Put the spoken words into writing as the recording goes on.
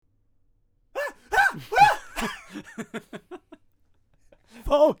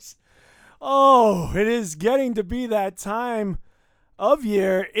Folks, it is getting to be that time of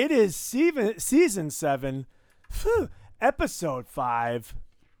year. It is season 7, episode 5.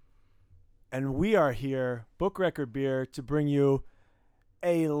 And we are here, Book Record Beer, to bring you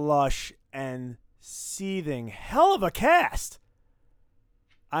a lush and seething hell of a cast.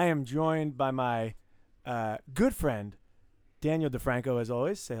 I am joined by my good friend, Daniel DeFranco, as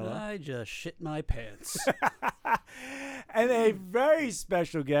always. Say hello. I just shit my pants. And a very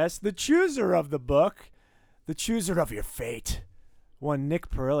special guest, the chooser of the book, the chooser of your fate, one Nick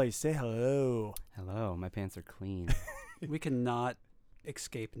Perilli. Say hello. Hello, my pants are clean. We cannot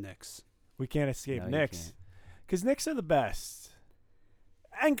escape Nicks. We can't escape No, you Nicks. can't. Because Nicks are the best.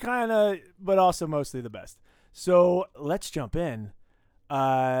 And kind of, but also mostly the best. So let's jump in.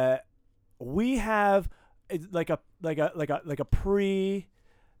 We have like a pre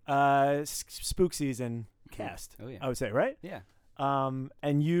spook season cast. Oh yeah. I would say, right? Yeah.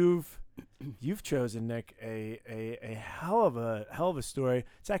 And you've chosen, Nick, a hell of a story.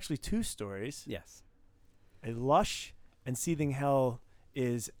 It's actually 2 stories. Yes. A lush and seething hell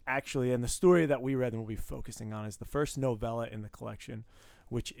is actually, and the story that we read and we'll be focusing on is the first novella in the collection,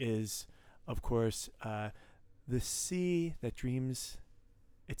 which is, of course, The Sea That Dreams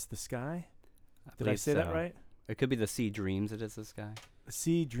It's the Sky. Did I say that right? It could be The Sea Dreams It Is the Sky. The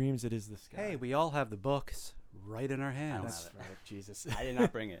Sea Dreams It Is the Sky. Hey, we all have the books right in our hands. That's right. Jesus. I did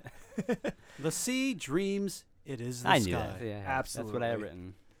not bring it. The sea dreams it is the I sky. knew that. Yeah, Absolutely. That's what I had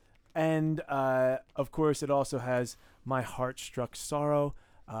written. And, of course, it also has My Heart Struck Sorrow,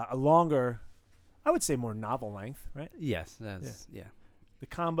 a longer, I would say more novel length, right? Yes. That's, yeah. The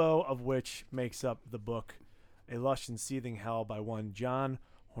combo of which makes up the book, A Lush and Seething Hell by one John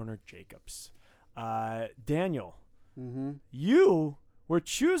Horner Jacobs. Daniel, you were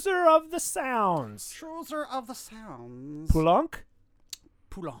chooser of the sounds. Chooser of the sounds. Poulenc?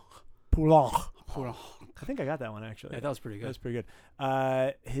 Poulenc. Poulenc. Poulenc. I think I got that one, actually. Yeah, that was pretty That good. was pretty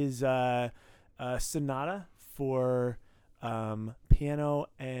good. His Sonata for piano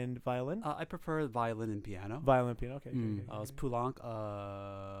and violin. I prefer violin and piano. Violin, piano. Okay. Mm. okay. It's Poulenc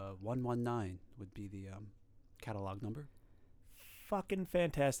 119 would be the catalog number. Fucking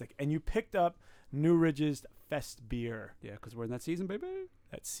fantastic. And you picked up New Ridge's Festbier. Yeah, because we're in that season, baby.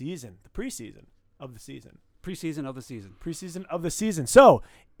 That season, the preseason of the season. Preseason of the season. Preseason of the season. So,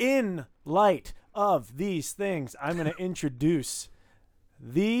 in light of these things, I'm going to introduce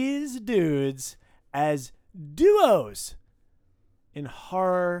these dudes as duos in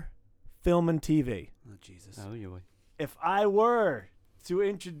horror, film, and TV. Oh, Jesus. Oh, you would. If I were to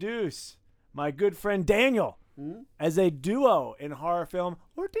introduce my good friend Daniel as a duo in horror, film,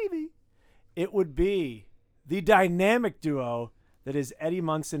 or TV, it would be the dynamic duo that is Eddie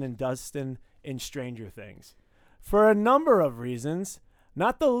Munson and Dustin in Stranger Things. For a number of reasons,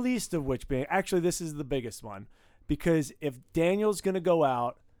 not the least of which being, actually this is the biggest one, because if Daniel's going to go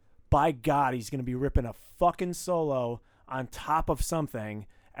out, by God, he's going to be ripping a fucking solo on top of something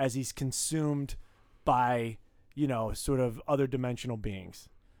as he's consumed by, sort of other dimensional beings.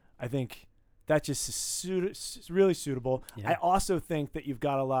 I think that just is really suitable. Yeah. I also think that you've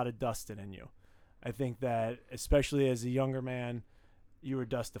got a lot of Dustin in you. I think that, especially as a younger man, you were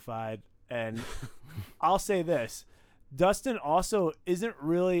dustified. And I'll say this. Dustin also isn't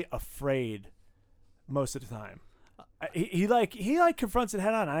really afraid most of the time. He confronts it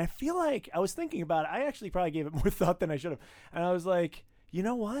head on. And I feel like, I was thinking about it. I actually probably gave it more thought than I should have. And I was like, you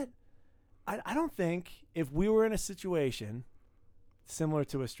know what? I don't think if we were in a situation similar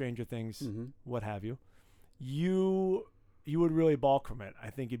to a Stranger Things, what have you, you would really balk from it. I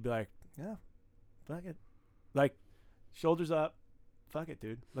think you'd be like, yeah, fuck it. Like, shoulders up. Fuck it,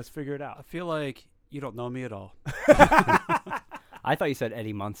 dude. Let's figure it I out. feel like you don't know me at all. I thought you said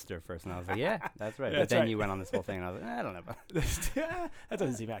Eddie Munster first, and I was like, yeah, that's right. Yeah, but that's then right. you went on this whole thing, and I was like, I don't know about That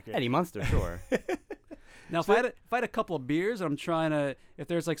doesn't seem accurate. Eddie Munster, sure. Now, if I had a couple of beers and I'm trying to, if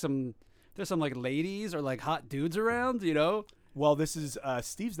there's some like ladies or like hot dudes around, Well, this is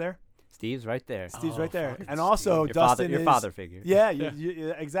Steve's there. Steve's right there. Steve's Oh, right there. fucking And also, Your Dustin father, your is... father figure. Yeah, Yeah.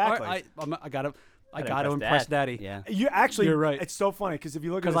 exactly. I got to Gotta impress Dad. Daddy. Yeah. You're right. It's so funny because if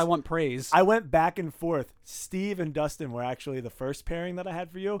you look at Because this, I want praise. I went back and forth. Steve and Dustin were actually the first pairing that I had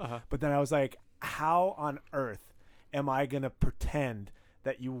for you. But then I was like, how on earth am I going to pretend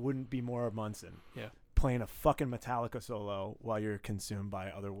that you wouldn't be more of Munson? Yeah. Playing a fucking Metallica solo while you're consumed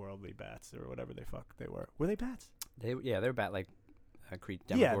by otherworldly bats or whatever they were. Were they bats? They were bat like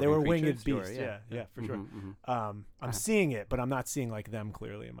Yeah, they were winged creatures, sure, beasts. Yeah, for sure. Mhm. I'm seeing it, but I'm not seeing like them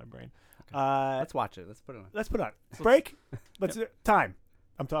clearly in my brain. Let's watch it. Let's put it on. Let's put it on. Break. Let's time.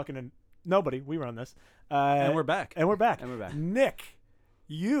 I'm talking to nobody. We run this. And we're back. And we're back. And we're back. Nick,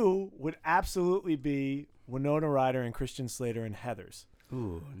 you would absolutely be Winona Ryder and Christian Slater in Heathers.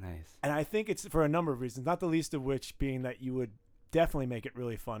 Ooh, nice. And I think it's for a number of reasons, not the least of which being that you would definitely make it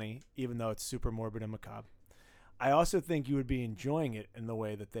really funny, even though it's super morbid and macabre. I also think you would be enjoying it in the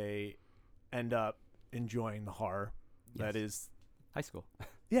way that they end up enjoying the horror that is high school.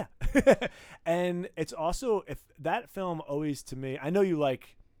 Yeah. And it's also, if that film always to me, I know you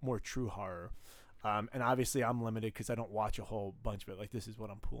like more true horror. And obviously I'm limited because I don't watch a whole bunch of it. Like this is what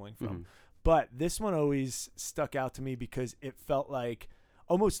I'm pulling from. Mm-hmm. But this one always stuck out to me because it felt like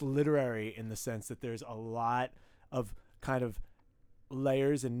almost literary in the sense that there's a lot of kind of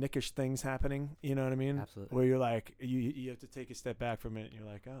layers and nickish things happening. You know what I mean? Absolutely. Where you're like, you have to take a step back from it and you're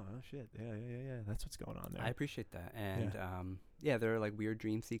like, oh shit. Yeah. That's what's going on there. I appreciate that. And there are like weird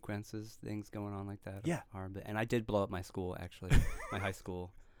dream sequences, things going on like that. Yeah. And I did blow up my school, actually, my high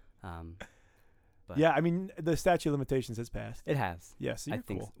school. But yeah, I mean, the statute of limitations has passed. it has. Yes, yeah, so I you're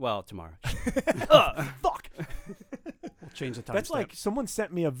think. cool. Well, tomorrow. Fuck. We'll change the time. That's like someone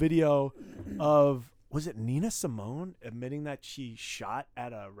sent me a video of, was it Nina Simone admitting that she shot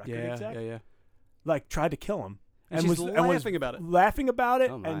at a record exec? Yeah. Like tried to kill him. And she's laughing about it. Laughing about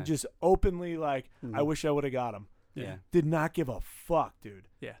it Oh, my. and just openly like, Mhm. I wish I would have got him. Yeah. Did not give a fuck, dude.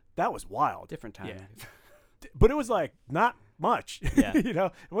 Yeah. That was wild. Different time. Yeah. But it was like not much. Yeah. You know,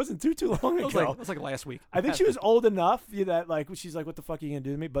 it wasn't too long It ago. was like last week. I think she was old enough that like she's like, what the fuck are you gonna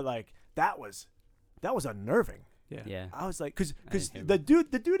do to me? But like that was unnerving. Yeah. Yeah. I was like, because hear the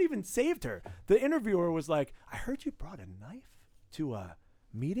dude even saved her. The interviewer was like, I heard you brought a knife to a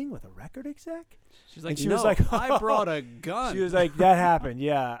meeting with a record exec. She's like, And she no, was like, I brought a gun. She was like, that happened,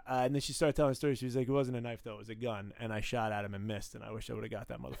 yeah. And then she started telling the story. She was like, it wasn't a knife though, it was a gun. And I shot at him and missed. And I wish I would have got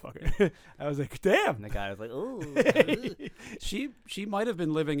that motherfucker. I was like, damn. And the guy was like, "Ooh." She might have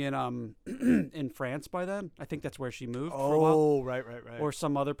been living in in France by then. I think that's where she moved for a while. Oh, right. Or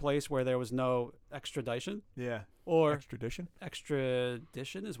some other place where there was no extradition. Yeah. Or Extradition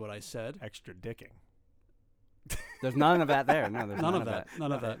is what I said. Extradicking. There's none of that there. No, there's None of that.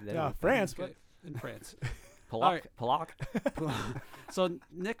 None of that. Yeah, France. Okay, in France. Poulenc. All So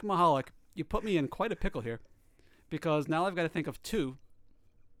Nick Mahalik, you put me in quite a pickle here, because now I've got to think of two,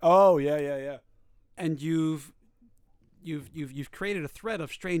 Oh, yeah. and you've created a thread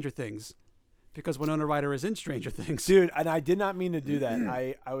of Stranger Things, because Winona Ryder is in Stranger Things. Dude, and I did not mean to do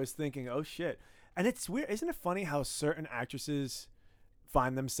that. I was thinking, oh shit. And it's weird. Isn't it funny how certain actresses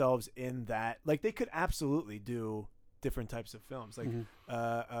find themselves in that? Like they could absolutely do different types of films. Like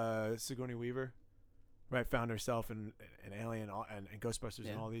Sigourney Weaver, right, found herself in Alien and Ghostbusters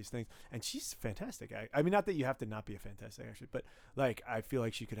and all these things. And she's fantastic. I mean, not that you have to not be a fantastic actress, but like I feel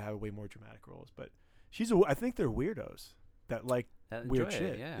like she could have way more dramatic roles. But I think they're weirdos that like That weird enjoy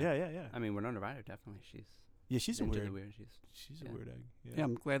shit. it, yeah. Yeah. I mean, Winona Ryder definitely. She's a into weird. the weird. She's a yeah. weird egg. Yeah,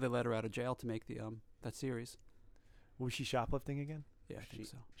 I'm glad they let her out of jail to make the that series. Was she shoplifting again? Yeah, I think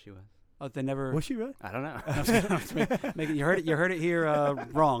so. She was. Oh, they never. Was she really? I don't know. You heard it here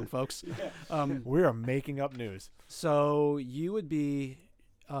wrong, folks. We are making up news. So you would be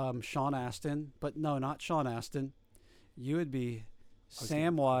Sean Astin, but no, not Sean Astin. You would be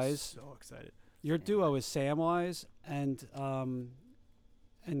Samwise. So excited. Your duo is Samwise and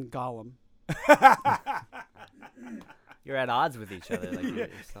Gollum. You're at odds with each other, like you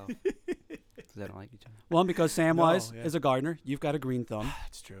yourself. Because they don't like each other. Well, because Samwise yeah. is a gardener. You've got a green thumb.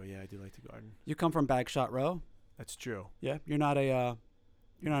 That's true. Yeah, I do like to garden. You come from Bagshot Row. That's true. Yeah, you're not an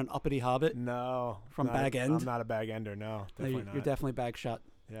uppity hobbit. No. From Bag End? I'm not a bag ender, no. No, Definitely not. you're definitely Bagshot.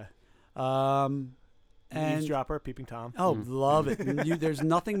 Yeah. And Eavesdropper, Peeping Tom. oh, love it. There's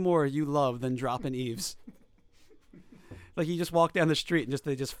nothing more you love than dropping eaves. Like you just walk down the street and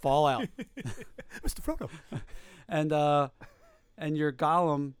they just fall out. Mr. Frodo. And your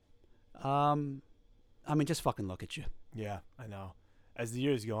Gollum, I mean, just fucking look at you. Yeah, I know. As the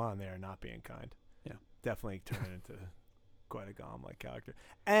years go on, they are not being kind. Yeah. Definitely turning into quite a Gollum-like character.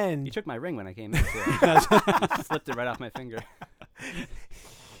 And You took my ring when I came in, too. Slipped it right off my finger.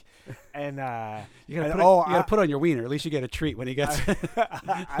 and You gotta, and, put, you gotta put on your wiener. At least you get a treat when he gets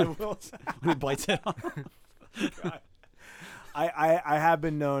I will. when he bites it off. I have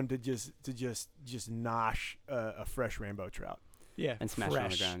been known to just nosh a fresh rainbow trout. Yeah, And smash it on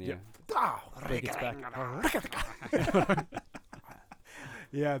the ground, yeah. Till he gets back.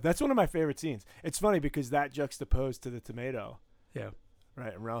 Yeah, that's one of my favorite scenes. It's funny because that juxtaposed to the tomato, Yeah,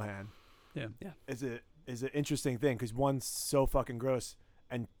 right, in Rohan, yeah. is an interesting thing because one's so fucking gross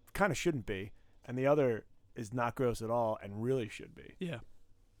and kind of shouldn't be, and the other is not gross at all and really should be. Yeah.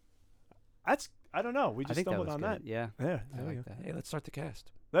 I don't know. We I just think stumbled that was on good. that. Yeah. Yeah, I there we like go. that. Hey, let's start the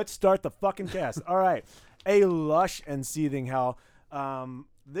cast. Let's start the fucking cast. All right. A lush and seething hell.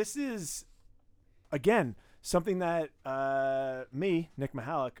 This is, again, something that me, Nick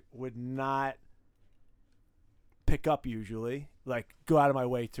Mihalik, would not pick up usually. Like, go out of my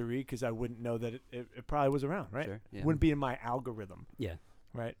way to read because I wouldn't know that it probably was around, right? Sure, yeah. Wouldn't be in my algorithm. Yeah.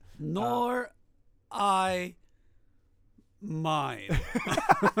 Right? Nor I mine.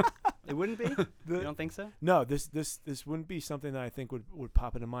 It wouldn't be? You don't think so? No, this wouldn't be something that I think would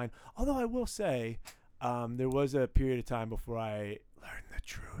pop into mind. Although I will say, there was a period of time before I learned the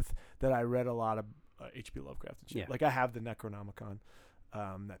truth that I read a lot of H.P. Lovecraft and shit. Yeah. Like I have the Necronomicon,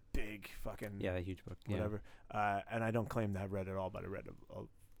 that big fucking Yeah, a huge book. whatever. And I don't claim to have read it all, but I read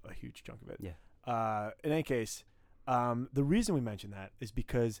a huge chunk of it. Yeah. In any case, the reason we mention that is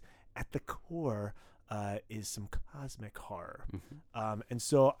because at the core is some cosmic horror. Mm-hmm. And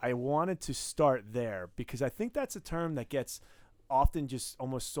so I wanted to start there because I think that's a term that gets often just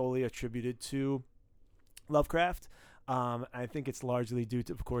almost solely attributed to Lovecraft. I think it's largely due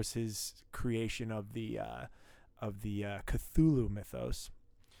to, of course, his creation of the Cthulhu mythos.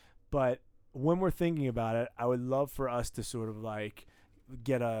 But when we're thinking about it, I would love for us to sort of like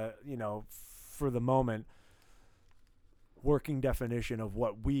get a, for the moment, working definition of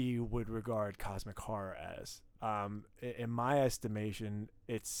what we would regard cosmic horror as. In my estimation,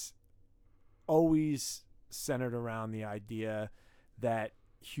 it's always centered around the idea that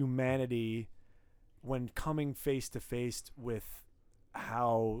humanity, when coming face to face with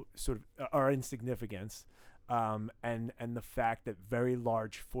how sort of our insignificance, and the fact that very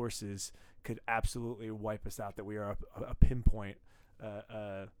large forces could absolutely wipe us out, that we are a pinpoint,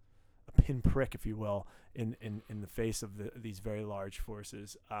 a pinprick, if you will, in the face of these very large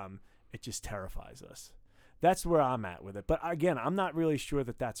forces. It just terrifies us. That's where I'm at with it. But again, I'm not really sure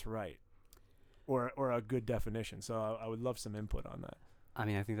that that's right or a good definition. So I would love some input on that. I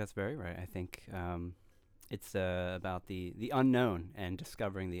mean, I think that's very right. I think it's about the unknown and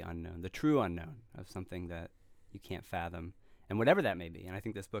discovering the unknown, the true unknown of something that you can't fathom, and whatever that may be. And I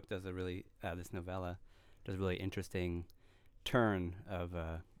think this book does this novella does a really interesting turn of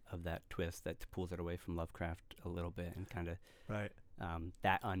that twist that pulls it away from Lovecraft a little bit and kind of Right.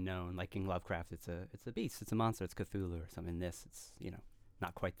 that unknown. Like in Lovecraft, it's a beast, it's a monster, it's Cthulhu or something. In this, it's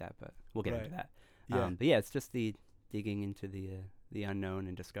not quite that, but we'll get into that. Yeah. But yeah, it's just the digging into the unknown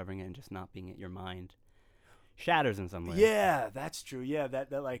and discovering it and just not being at your mind shatters in some way. Yeah, that's true. Yeah,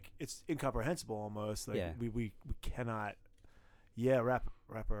 that like it's incomprehensible almost. Like Yeah. we cannot wrap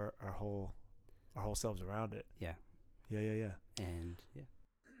our whole selves around it. Yeah. Yeah. And yeah.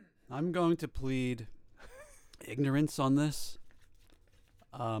 I'm going to plead ignorance on this.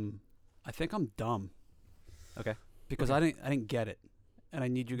 I think I'm dumb. Okay. Because I didn't get it, and I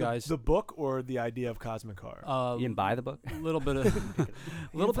need you guys. The book or the idea of cosmic horror? You didn't buy the book? A little bit of,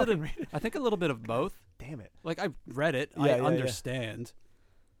 I think a little bit of both. Damn it. Like I read it, Yeah, I yeah. understand,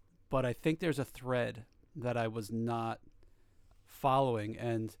 but I think there's a thread that I was not following,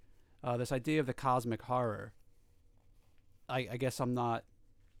 and this idea of the cosmic horror. I guess I'm not,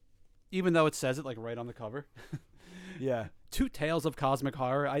 even though it says it like right on the cover. Yeah. Two tales of cosmic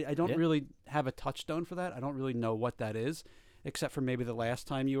horror. I don't Yeah. really have a touchstone for that. I don't really know what that is, except for maybe the last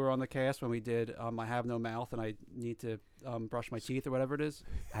time you were on the cast when we did I have no mouth and I need to brush my teeth or whatever it is.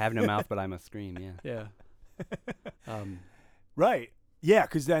 I have no mouth, but I must scream. Yeah. Yeah. Right. Yeah,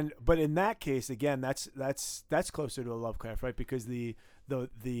 because then, but in that case, again, that's closer to a Lovecraft, right? Because the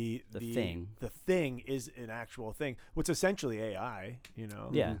thing is an actual thing. What's essentially AI,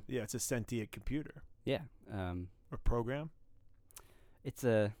 Yeah. Yeah, it's a sentient computer Yeah. or program. It's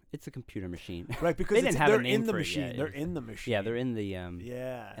a computer machine. Right, because They didn't have a they're name in the for it machine. yet. They're in the machine. Yeah, they're in the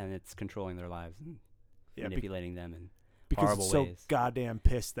Yeah. and it's controlling their lives and Yeah, manipulating them in because horrible it's so ways. goddamn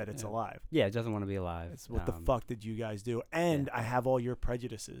pissed that it's Yeah. alive. Yeah, it doesn't want to be alive. It's what the fuck did you guys do? And I have all your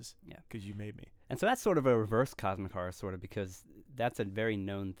prejudices. Yeah. Because you made me. And so that's sort of a reverse cosmic horror, sort of, because that's a very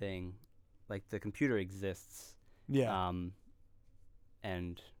known thing. Like the computer exists. Yeah.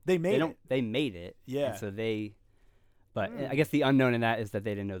 And they made it. They made it. Yeah. And so but I guess the unknown in that is that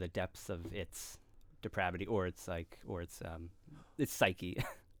they didn't know the depths of its depravity or its psyche.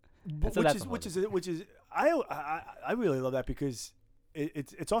 And so which is I really love that because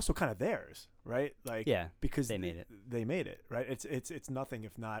it's also kind of theirs, right? Like Yeah, because they made it. They made it, right? It's nothing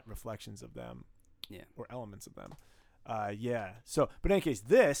if not reflections of them. Yeah. Or elements of them. Yeah. So, but in any case,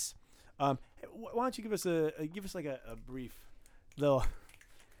 this why don't you give us like a brief little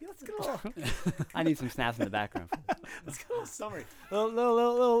let's get a little I need some snaps in the background. let's get a little summary.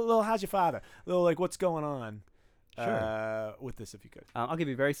 Little how's your father? Little like what's going on Sure. with this if you could. I'll give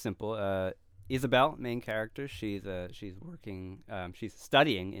you very simple. Isabel, main character, she's working, she's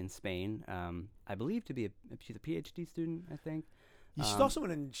studying in Spain. I believe she's a PhD student, I think. She's also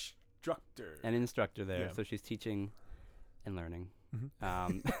an instructor. An instructor there, Yeah. so she's teaching and learning.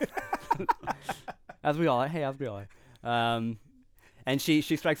 Mm-hmm. As we all are. And she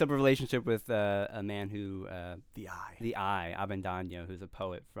strikes up a relationship with a man who The Eye, Avendaño, who's a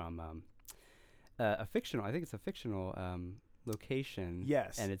poet from a fictional location.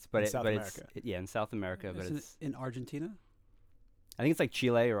 Yes, and it's in South America. In South America, but Isn't it's it in Argentina? I think it's like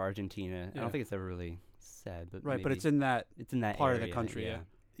Chile or Argentina. I Yeah. don't think it's ever really said, but Right, but maybe it's in that it's in that part of the area, country, yeah.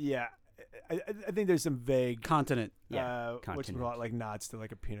 Yeah, I think there's some vague continent. continent. like nods to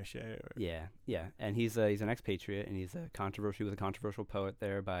like a Pinochet. Or, Yeah, and he's an expatriate, and he was a controversial poet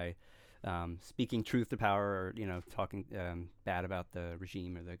there by speaking truth to power, or talking bad about the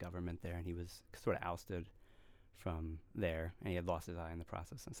regime or the government there, and he was sort of ousted from there, and he had lost his eye in the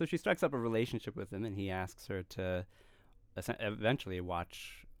process. And so she strikes up a relationship with him, and he asks her to eventually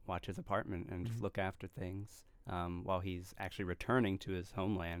watch his apartment and just look after things while he's actually returning to his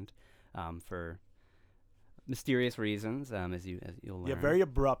homeland for mysterious reasons, as you'll learn. Yeah, very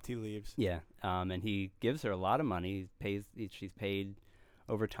abrupt. He leaves. Yeah, and he gives her a lot of money. She's paid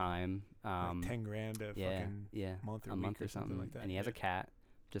over time. Like $10,000 a fucking month or a week month or something like that. And he has a cat.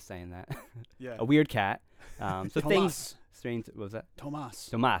 Just saying that. Yeah. A weird cat. So Tomas. things strange. What was that?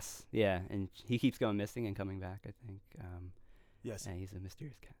 Tomas. Yeah, and he keeps going missing and coming back, I think. Yes. And he's a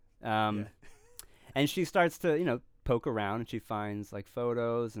mysterious cat. Yeah. And she starts to, poke around, and she finds like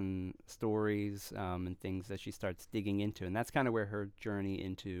photos and stories and things that she starts digging into, and that's kind of where her journey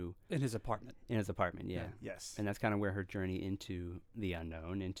into In his apartment. yeah. Yes. And that's kind of where her journey into the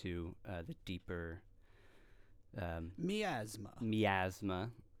unknown, into the deeper miasma.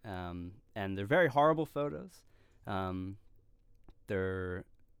 And they're very horrible photos. They're,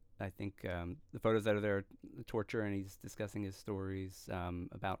 I think, the photos that are there are torture, and he's discussing his stories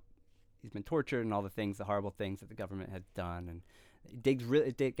about he's been tortured and all the horrible things that the government had done, and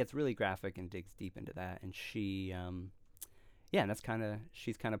it gets really graphic and digs deep into that. And she, and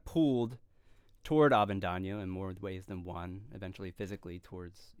she's kind of pulled toward Avendaño in more ways than one. Eventually, physically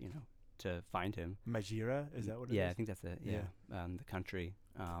towards to find him. Majira, is that what it is? Yeah, I think that's it. Yeah, the country,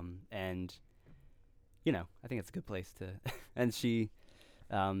 and I think it's a good place to. And she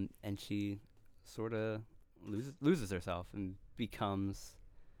sort of loses herself and becomes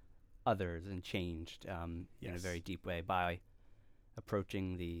others and changed in a very deep way by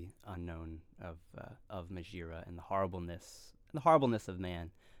approaching the unknown of Majira and the horribleness of man.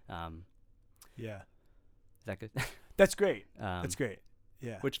 Yeah. Is that good? That's great. That's great.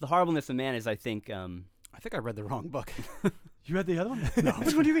 Yeah. Which the horribleness of man is, I think. I think I read the wrong book. You read the other one? No.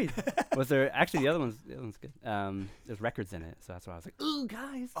 Which one do you read? Was there actually the other one's good? There's records in it, so that's why I was like, "Ooh,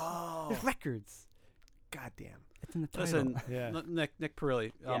 guys! Oh, there's records! Goddamn! It's in the title." Listen, Yeah. Nick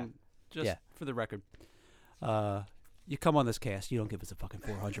Perilli. Just Yeah. for the record, you come on this cast, you don't give us a fucking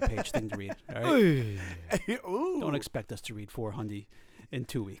 400-page thing to read. All right? Ooh. Don't expect us to read 400 in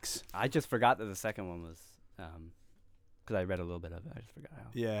 2 weeks. I just forgot that the second one was because I read a little bit of it. I just forgot how.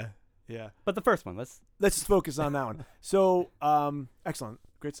 Yeah. Yeah. But the first one, let's just focus on that one. So, excellent.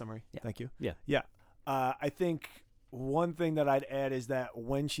 Great summary. Yeah. Thank you. Yeah. Yeah. I think one thing that I'd add is that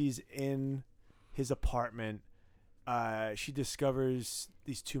when she's in his apartment, she discovers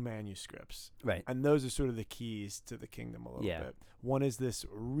these 2 manuscripts. right. And those are sort of the keys to the kingdom a little Yeah. bit. One is this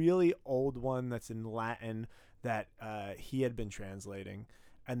really old one that's in Latin that he had been translating.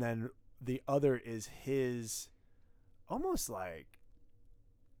 And then the other is his almost like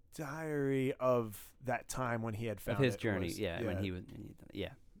diary of that time when he had found Of his it journey, was- when he was,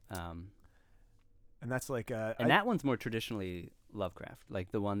 And that's like and that one's more traditionally Lovecraft,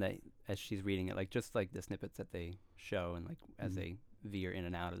 like the one that as she's reading it, like just like the snippets that they show, and like as they veer in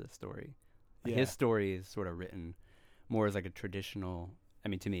and out of the story. Like his story is sort of written more as like a traditional. I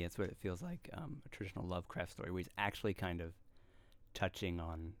mean, to me, it's what it feels like, a traditional Lovecraft story, where he's actually kind of touching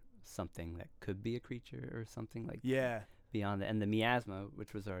on something that could be a creature or something like beyond that. And the miasma,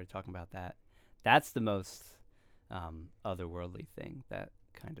 which was already talking about that's the most otherworldly thing that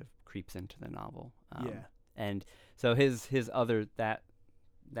kind of creeps into the novel. And so his other that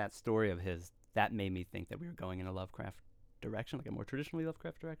story of his, that made me think that we were going in a Lovecraft direction, like a more traditionally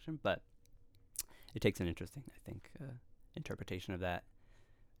Lovecraft direction, but it takes an interesting, I think, interpretation of that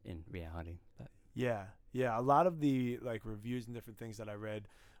in reality. But a lot of the like reviews and different things that I read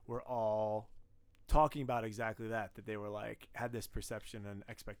were all talking about exactly that they were like had this perception and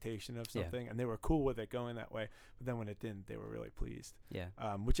expectation of something, and they were cool with it going that way, but then when it didn't, they were really pleased.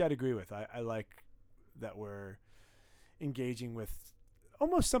 Which I'd agree with. I like that we're engaging with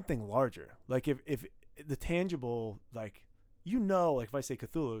almost something larger. Like if the tangible, like, like if I say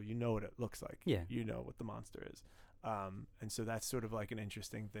Cthulhu, you know what it looks like. Yeah. You know what the monster is. And so that's sort of like an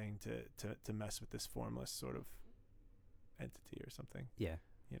interesting thing to mess with this formless sort of entity or something. Yeah.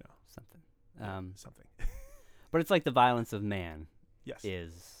 Something. Something. But it's like the violence of man Yes.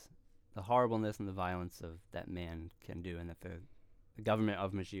 is the horribleness and the violence of that man can do, and that the government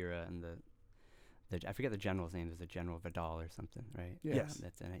of Majira and the I forget the general's name. There's a General Vidal or something, right? Yeah. Yes.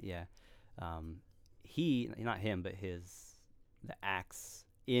 That's in it. Yeah. Not him, but the axe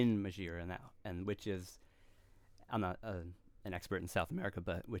in Majira, and which is, I'm not an expert in South America,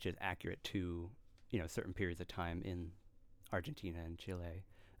 but which is accurate to certain periods of time in Argentina and Chile.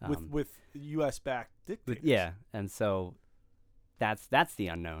 With U.S. backed dictators. Yeah, and so that's the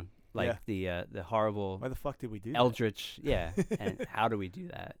unknown. Like the horrible. Why the fuck did we do Eldritch, yeah. And how do we do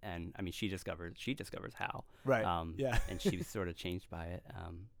that? And I mean, she discovers how. Right. Yeah. And she was sort of changed by it.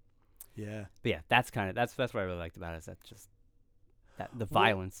 Yeah. But yeah, that's what I really liked about it. Is that just that the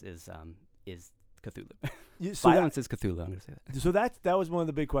violence is Cthulhu. Violence is Cthulhu. I'm gonna say that. So that was one of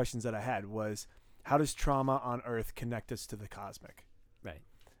the big questions that I had was, how does trauma on Earth connect us to the cosmic? Right.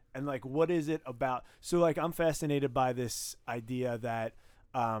 And like, what is it about? So like, I'm fascinated by this idea that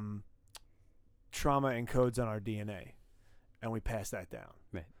trauma encodes on our DNA, and we pass that down.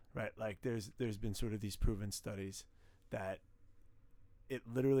 Right. Right. Like, there's been sort of these proven studies that it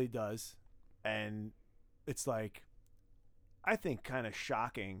literally does, and it's like, I think, kind of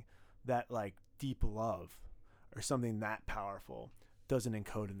shocking that like deep love or something that powerful doesn't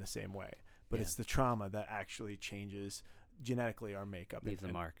encode in the same way. But it's the trauma that actually changes genetically our makeup. Leaves a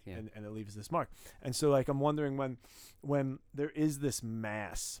mark, yeah. And it leaves this mark. And so like, I'm wondering when there is this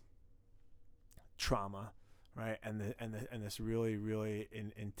mass trauma, right, and this really, really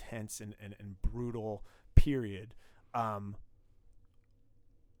intense and brutal period,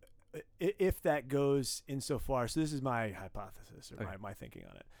 if that goes insofar, so this is my hypothesis or my thinking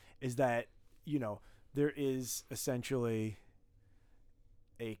on it, is that there is essentially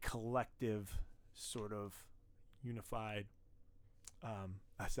a collective sort of unified,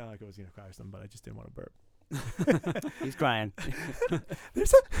 I sound like I was going to cry or something, but I just didn't want to burp. He's crying.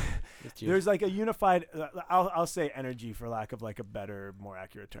 There's like a unified, I'll say energy for lack of like a better, more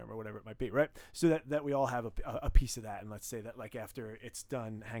accurate term or whatever it might be, right? So that we all have a piece of that, and let's say that like after it's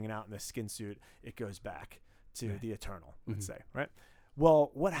done hanging out in the skin suit, it goes back to the eternal, let's say, right? Well,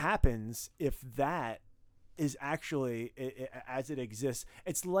 what happens if that is actually as it exists?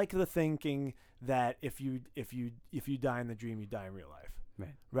 It's like the thinking that if you die in the dream, you die in real life,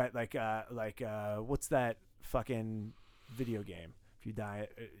 right? Like what's that fucking video game? If you die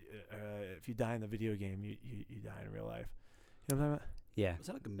in the video game, you die in real life. You know what I'm talking about? Yeah. Was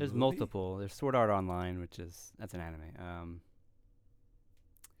that like a There's movie? multiple. There's Sword Art Online, that's an anime.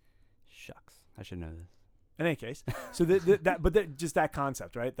 Shucks, I should know this. In any case, so just that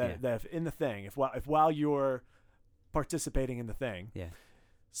concept, right? That if in the thing, if while you're participating in the thing,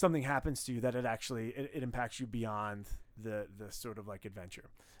 something happens to you, that it actually it impacts you beyond the sort of like adventure,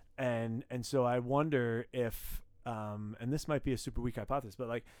 and so I wonder if, and this might be a super weak hypothesis, but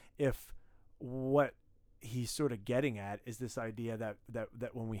like if what he's sort of getting at is this idea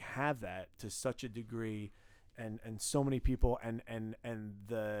that when we have that to such a degree, and so many people and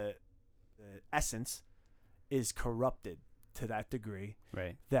the essence is corrupted to that degree,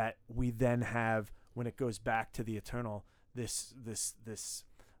 right, that we then have, when it goes back to the eternal, this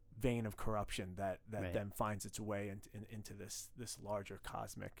vein of corruption that then finds its way into this larger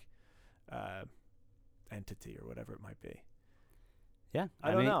cosmic entity or whatever it might be. Yeah,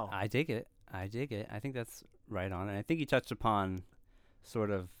 I don't know. I dig it. I think that's right on. And I think you touched upon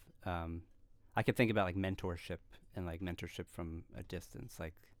sort of, I could think about like mentorship and like mentorship from a distance,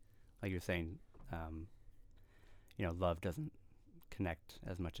 like you're saying, love doesn't connect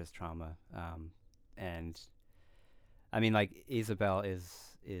as much as trauma. And I mean, like Isabel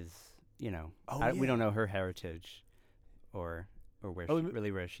is we don't know her heritage or where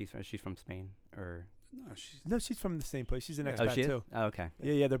where she's from. Is she from Spain or? No, she's from the same place. She's an expat she is? too. Oh, okay.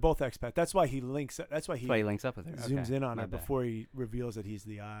 Yeah, they're both expat. That's why he links. That's why he links up with her. Zooms in on My her bad. before he reveals that he's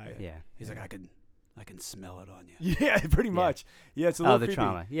the eye. Yeah. He's like, I can smell it on you. Yeah, pretty much. Yeah, it's a little the creepy.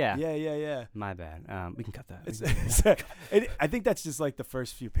 trauma. Yeah. Yeah. My bad. We can cut that. I think that's just like the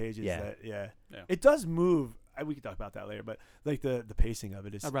first few pages. Yeah. It does move. We can talk about that later, but like the pacing of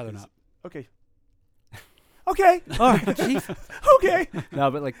it is. I'd rather not. Okay. Okay. All right. Jeez. Okay. No,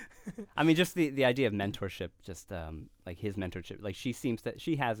 but like, I mean, just the idea of mentorship, just like his mentorship, like she seems that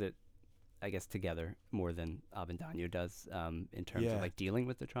she has it, I guess, together more than Avendaño does, in terms of like dealing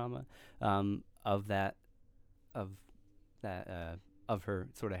with the trauma of of her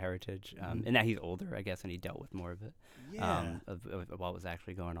sort of heritage, and that he's older, I guess, and he dealt with more of it, of what was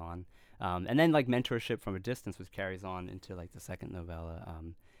actually going on. And then like mentorship from a distance, which carries on into like the second novella.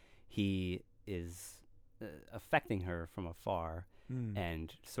 He is affecting her from afar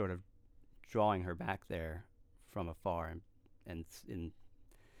and sort of drawing her back there from afar, and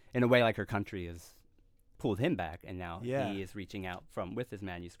in a way like her country has pulled him back, and now he is reaching out with his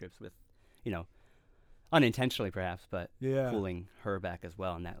manuscripts, with, unintentionally perhaps, but pulling her back as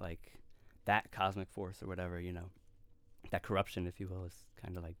well, and that cosmic force or whatever, that corruption, if you will, is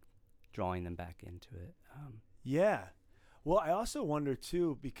kind of like drawing them back into it. Well, I also wonder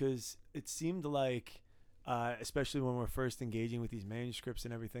too, because it seemed like, especially when we're first engaging with these manuscripts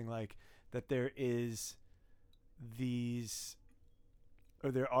and everything, like that there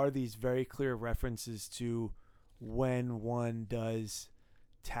are these very clear references to when one does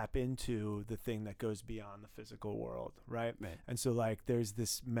tap into the thing that goes beyond the physical world, right? And so like there's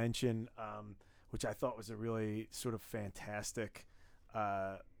this mention, which I thought was a really sort of fantastic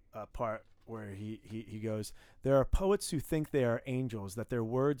part, where he goes, there are poets who think they are angels, that their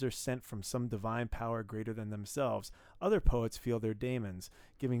words are sent from some divine power greater than themselves. Other poets feel they're daemons,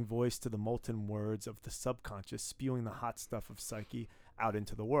 giving voice to the molten words of the subconscious, spewing the hot stuff of psyche out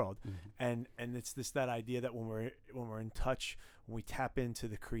into the world. And it's that idea that when we're in touch, when we tap into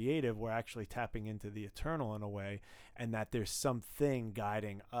the creative, we're actually tapping into the eternal in a way, and that there's something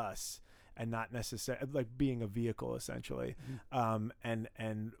guiding us, and not necessarily like being a vehicle, essentially.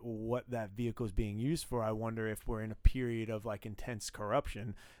 And what that vehicle is being used for, I wonder if we're in a period of like intense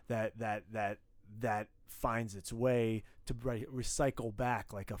corruption that finds its way to recycle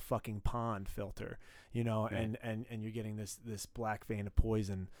back like a fucking pond filter, and you're getting this black vein of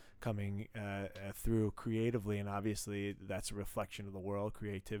poison coming through creatively, and obviously that's a reflection of the world,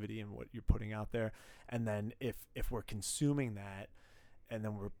 creativity, and what you're putting out there. And then if we're consuming that, and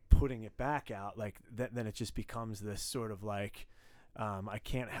then we're putting it back out, like then it just becomes this sort of like, I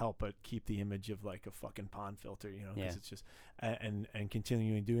can't help but keep the image of like a fucking pond filter, because it's just, and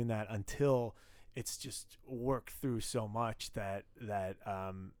continuing doing that until it's just worked through so much that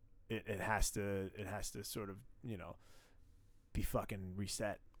it has to sort of, be fucking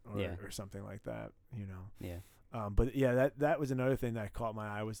reset or something like that, But that was another thing that caught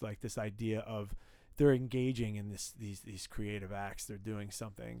my eye, was like this idea of, they're engaging in these creative acts. They're doing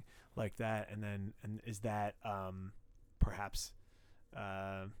something like that, and is that perhaps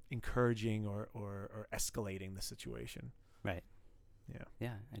encouraging or escalating the situation? Right.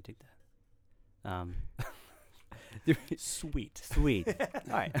 Yeah, I dig that. Sweet.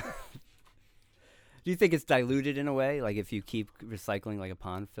 All right. Do you think it's diluted in a way? Like if you keep recycling like a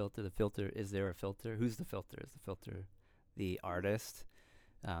pond filter, is there a filter? Who's the filter? Is the filter the artist?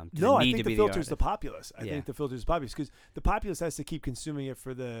 No, I think the filter is the populace. I think the filter is the populace, because the populace has to keep consuming it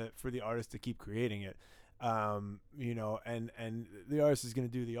for the artist to keep creating it, and the artist is going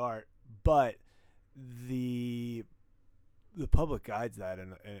to do the art, but the public guides that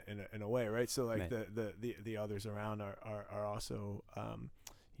in a way, right? So like the others around are also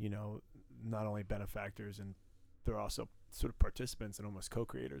not only benefactors, and they're also sort of participants and almost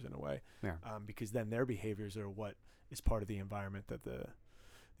co-creators in a way, because then their behaviors are what is part of the environment that the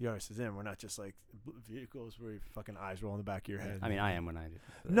artist is in. We're not just like vehicles where your fucking eyes roll in the back of your head. I mean, I am when I do.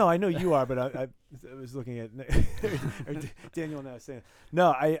 No, I know you are, but I was looking at or Daniel and I was saying,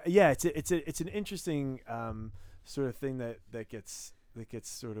 no, it's an interesting sort of thing that gets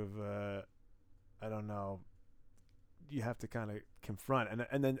sort of I don't know. You have to kind of confront,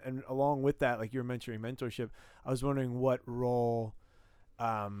 and then along with that, like you're mentioning mentorship, I was wondering what role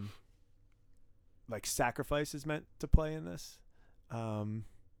like sacrifice is meant to play in this.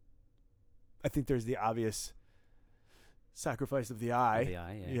 I think there's the obvious sacrifice of the eye.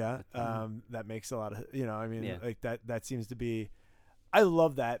 That makes a lot of, like that seems to be, I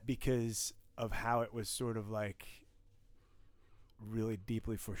love that because of how it was sort of like really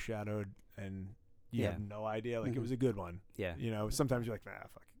deeply foreshadowed, and you have no idea. Like it was a good one. Yeah. Sometimes you're like, nah,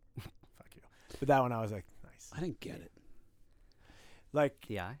 fuck you. But that one I was like, nice. I didn't get it. Like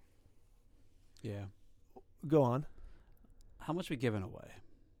the eye. Yeah. Go on. How much we giving away?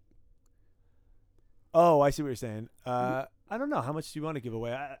 Oh, I see what you're saying. I don't know. How much do you want to give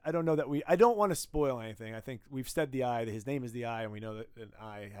away? I don't know that I don't want to spoil anything. I think we've said the eye, that his name is the eye, and we know that an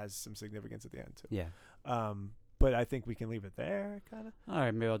eye has some significance at the end too. Yeah. But I think we can leave it there, kind of. All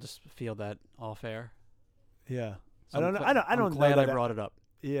right, maybe I'll just feel that all fair. Yeah. So I don't know. I don't I'm know glad I that brought it up.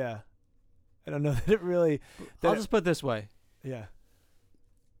 Yeah. I don't know that it really. I'll just put it this way. Yeah.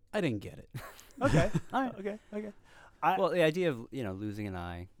 I didn't get it. Okay. All right. Okay. Well, the idea of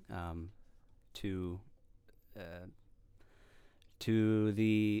to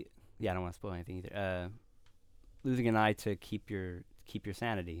the I don't want to spoil anything either. Losing an eye to keep your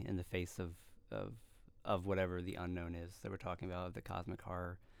sanity in the face of whatever the unknown is that we're talking about, the cosmic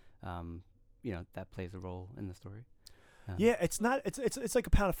horror. That plays a role in the story. Yeah, it's not. It's like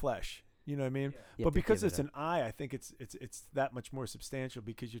a pound of flesh. You know what I mean? You But have to because give it's it an eye, I think it's that much more substantial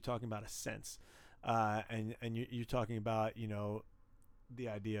because you're talking about a sense, and you're talking about the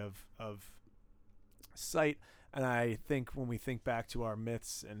idea of sight. And I think when we think back to our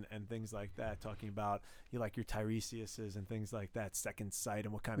myths and things like that, talking about like your Tiresiases and things like that, second sight,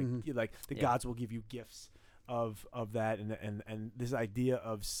 and what kind of like the gods will give you gifts of that, and this idea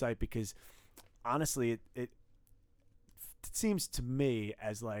of sight, because honestly, it seems to me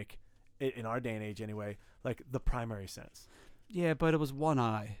as like in our day and age anyway, like the primary sense. Yeah, but it was one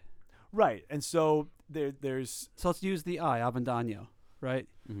eye. Right, and so there's So let's use the eye, Avendaño, right?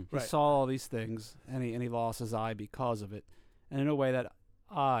 Mm-hmm. He saw all these things, and he lost his eye because of it. And in a way, that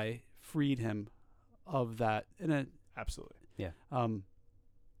eye freed him of that. absolutely. Yeah.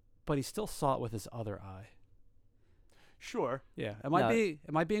 But he still saw it with his other eye. Sure. Yeah. Am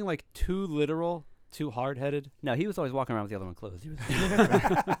I being like too literal, too hard-headed? No, he was always walking around with the other one closed. He was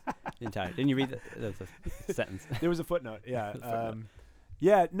entire. Didn't you read the sentence? There was a footnote. Yeah. Footnote.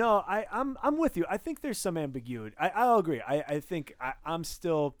 Yeah. No, I'm with you. I think there's some ambiguity. I'll agree. I think I'm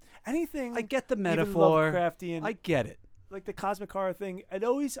still anything. I get the even metaphor. Lovecraftian. I get it. Like the cosmic horror thing. I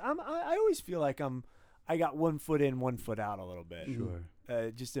always feel like I got 1 foot in, 1 foot out a little bit. Sure.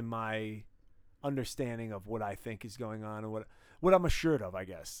 Just in my understanding of what I think is going on and what I'm assured of, I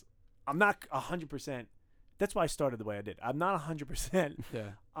guess. I'm not 100%. That's why I started the way I did. I'm not 100%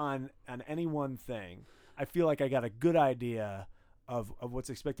 on any one thing. I feel like I got a good idea of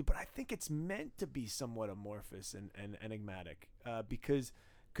what's expected, but I think it's meant to be somewhat amorphous and enigmatic because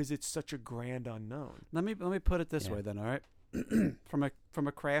it's such a grand unknown. Let me put it this way then, all right? from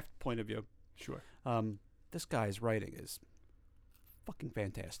a craft point of view. Sure. This guy's writing is fucking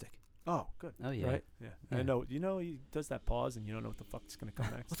fantastic. Oh, good. Oh yeah. Right? Yeah. Yeah. I know. He does that pause, and you don't know what the fuck's gonna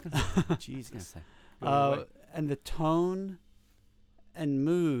come next. Jesus. And the tone and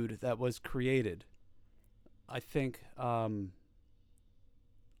mood that was created, I think,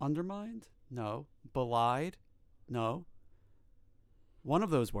 undermined? No. Belied? No. One of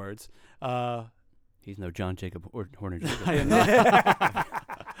those words. He's no John Jacob or Horner Jacob. I am not.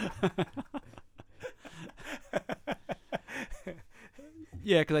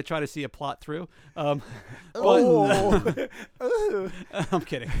 Yeah, because I try to see a plot through. I'm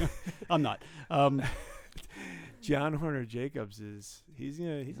kidding. I'm not. John Horner Jacobs he's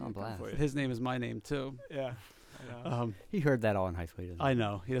on blast. for you. His name is my name too. Yeah. I know. He heard that all in high school. He doesn't. I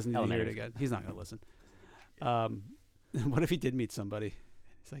know. He doesn't need to hear it Elementary. again. He's not going to listen. What if he did meet somebody?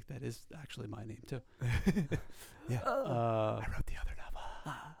 He's like, that is actually my name too. Yeah. I wrote the other novel.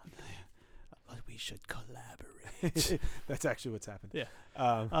 We should collaborate. That's actually what's happened. Yeah.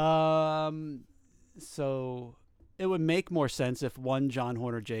 Um, So it would make more sense if one John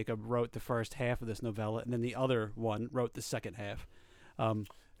Horner Jacob wrote the first half of this novella, and then the other one wrote the second half.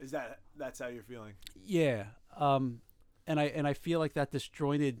 That's how you're feeling? Yeah. And I feel like that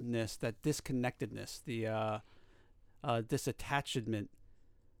disjointedness, that disconnectedness, the disattachment.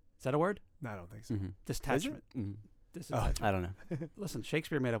 Is that a word? No, I don't think so. Mm-hmm. Disattachment. Mm-hmm. Disattachment. I don't know. Listen,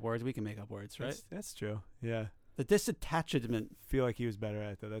 Shakespeare made up words. We can make up words, right? That's true. Yeah. The disattachment. Feel like he was better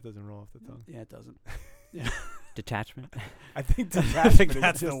at that. That doesn't roll off the tongue. Yeah, it doesn't. Detachment. I think detachment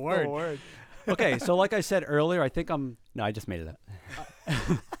that's is the just word. Okay, so like I said earlier, I think I'm. No, I just made it up.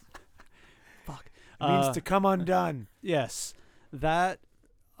 Fuck. It means to come undone. Yes, that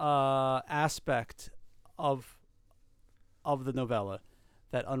aspect of the novella,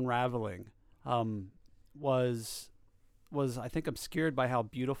 that unraveling, was I think obscured by how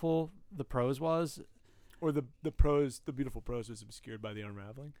beautiful the prose was. Or the beautiful prose was obscured by the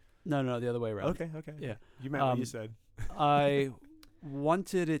unraveling. No, the other way around. Okay. Yeah. You meant what you said. I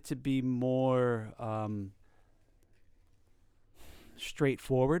wanted it to be more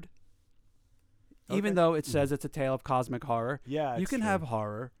straightforward. Even though it says it's a tale of cosmic horror. Yeah, you it's can true. have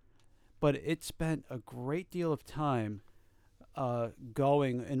horror, but it spent a great deal of time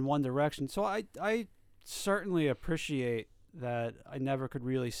going in one direction. So I certainly appreciate that I never could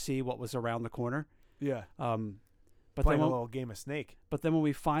really see what was around the corner. Yeah. But Playing then a little game of Snake. But then when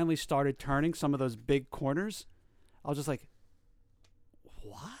we finally started turning some of those big corners, I was just like,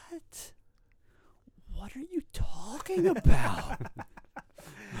 what? What are you talking about?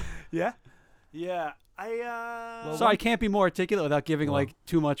 Yeah. Yeah, So I can't be more articulate without giving Well, like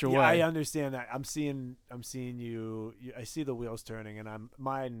too much away. Yeah, I understand that. I'm seeing you. I see the wheels turning, and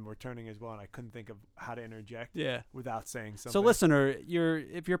mine were turning as well, and I couldn't think of how to interject Yeah. without saying something. So listener,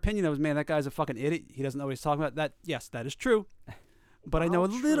 if your opinion was, man, that guy's a fucking idiot. He doesn't know what he's talking about. That yes, that is true. But I know a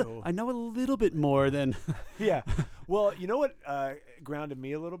little. True. I know a little bit more than. Yeah. Well, you know what grounded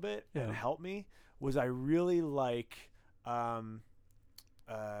me a little bit and Yeah. helped me was I really like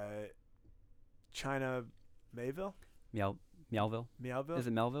China Mayville. Meowville. Meowville. Is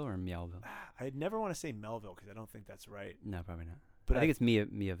it Melville or Meowville? I never want to say Melville because I don't think that's right. No, probably not. But I think it's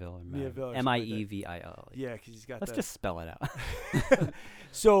Meaville or Meaville or M I E V I L. Yeah, because he's got. Let's just spell it out.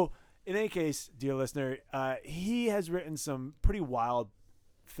 So, in any case, dear listener, he has written some pretty wild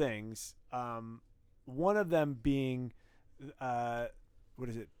things. One of them being, what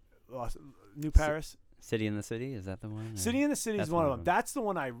is it? New Paris. City in the City, is that the one? City in the City is That's one of one them. of them. That's the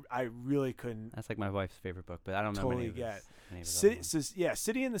one I really couldn't That's like my wife's favorite book, but I don't know totally any of get. his, any of his other City, ones. so, yeah,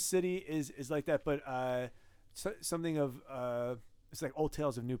 City in the City is like that, but something of it's like Old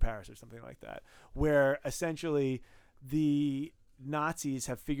Tales of New Paris or something like that, where essentially the Nazis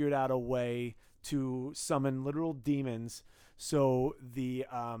have figured out a way to summon literal demons, so the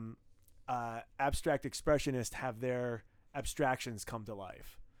abstract expressionists have their abstractions come to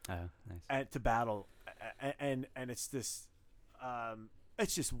life Oh, nice. and to battle, and it's this,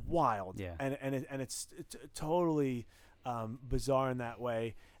 it's just wild, Yeah. and it's totally bizarre in that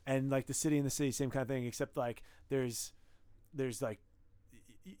way, and like the City in the City, same kind of thing, except like there's like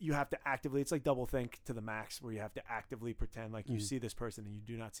you have to actively, it's like double think to the max, where you have to actively pretend like you see this person and you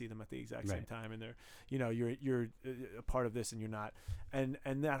do not see them at the exact same Right. time, and they're, you know, you're a part of this and you're not, and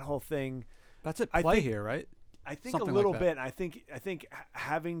that whole thing. That's at I play think- here, right? I think Something a like little that. bit. I think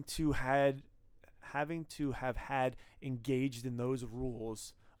having to have had engaged in those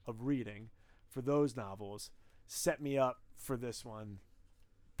rules of reading for those novels set me up for this one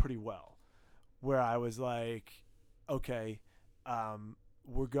pretty well, where I was like, okay,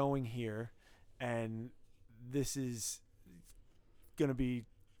 we're going here, and this is going to be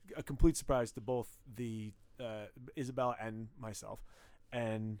a complete surprise to both the Isabel and myself,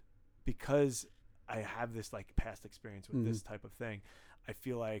 and because I have this like past experience with this type of thing, I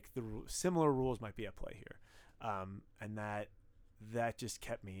feel like the similar rules might be at play here, and that just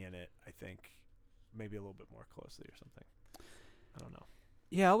kept me in it. I think maybe a little bit more closely or something. I don't know.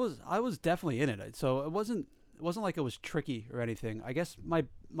 Yeah, I was definitely in it. So it wasn't like it was tricky or anything. I guess my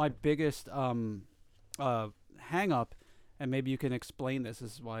biggest hang up, and maybe you can explain this.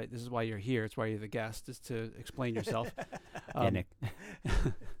 This is why you're here. It's why you're the guest, is to explain yourself. Yeah, Nick.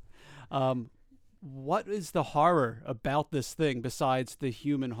 What is the horror about this thing besides the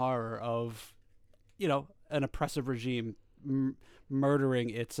human horror of, you know, an oppressive regime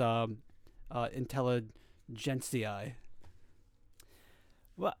murdering its intelligentsia?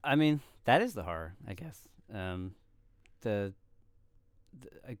 Well, I mean, that is the horror, I guess. On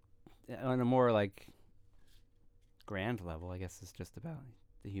a more like grand level, I guess it's just about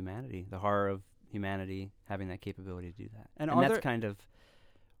the humanity, the horror of humanity having that capability to do that. And that's there- kind of,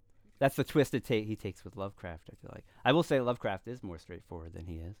 that's the twist he takes with Lovecraft, I feel like. I will say Lovecraft is more straightforward than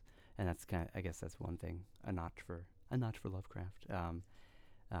he is, and that's kind of, I guess that's one thing, a notch for Lovecraft. Yeah,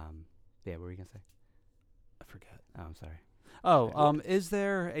 what were you gonna say? I forget. Oh, I'm sorry. Oh, is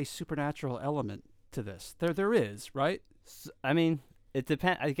there a supernatural element to this? There is, right? I mean, it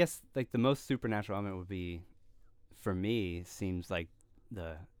depends. I guess like the most supernatural element would be, for me, seems like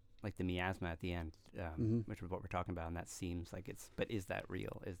the miasma at the end, which is what we're talking about, and that seems like it's. But is that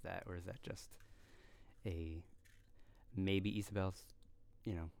real? Is that just a maybe Isabel's,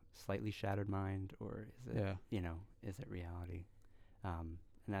 you know, slightly shattered mind, or is it, you know, is it reality? And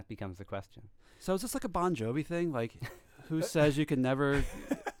that becomes the question. So is this like a Bon Jovi thing? Like, who says you can never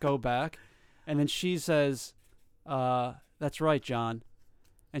go back? And then she says, that's right, John.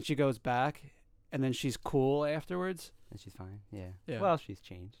 And she goes back, and then she's cool afterwards. And she's fine. Yeah. Yeah. Well, she's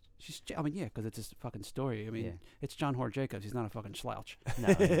changed. I mean, yeah, because it's a fucking story. I mean, Yeah. it's John Hort Jacobs. He's not a fucking slouch.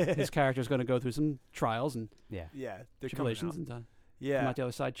 No. His character's going to go through some trials and Yeah. Yeah, they're coming tribulations out. and come Yeah, out the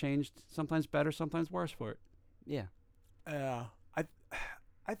other side changed, sometimes better, sometimes worse for it. Yeah.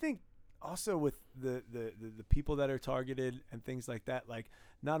 I think also with the people that are targeted and things like that, like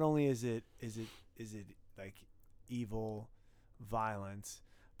not only is it like evil violence,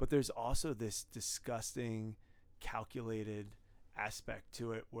 but there's also this disgusting calculated aspect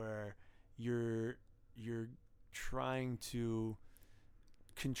to it where you're trying to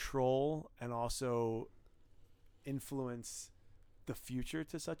control and also influence the future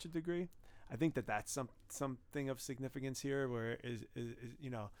to such a degree. I think that's something of significance here, where is you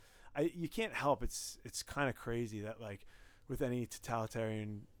know, you can't help. It's kind of crazy that like with any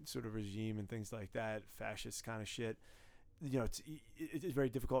totalitarian sort of regime and things like that, fascist kind of shit, you know, it's very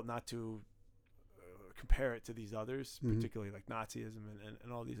difficult not to compare it to these others, particularly like Nazism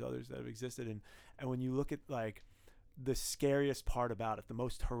and all these others that have existed. And when you look at like the scariest part about it, the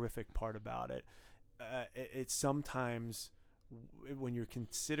most horrific part about it, it sometimes, when you're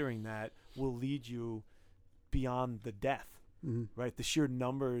considering that, will lead you beyond the death, right? The sheer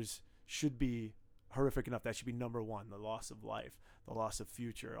numbers should be horrific enough. That should be number one: the loss of life, the loss of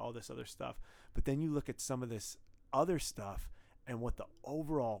future, all this other stuff. But then you look at some of this other stuff and what the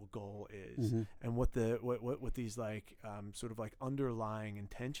overall goal is, and what these like sort of like underlying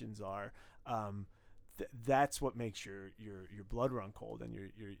intentions are. That's what makes your blood run cold and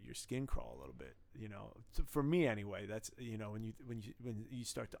your skin crawl a little bit, you know. So for me anyway, that's, you know, when you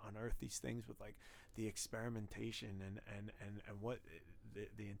start to unearth these things with like the experimentation and what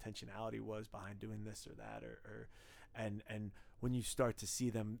the intentionality was behind doing this or that, or when you start to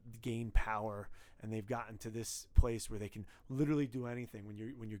see them gain power and they've gotten to this place where they can literally do anything,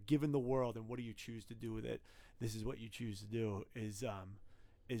 when you're given the world and what do you choose to do with it, this is what you choose to do,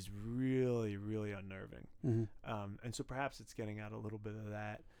 is really, really unnerving. And so perhaps it's getting out a little bit of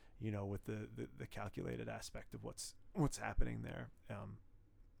that, you know, with the calculated aspect of what's happening there.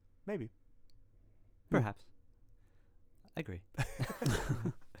 Maybe. Perhaps. I agree.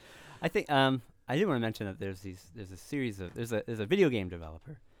 I think I did want to mention that there's a series of there's a video game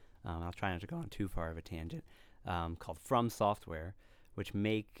developer. I'll try not to go on too far of a tangent. Called From Software, which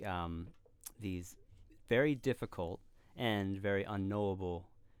make these very difficult and very unknowable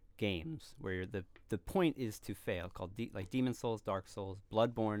games where the point is to fail, called like Demon Souls, Dark Souls.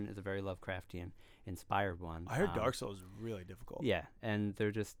 Bloodborne is a very Lovecraftian inspired one. I heard Dark Souls is really difficult. Yeah, and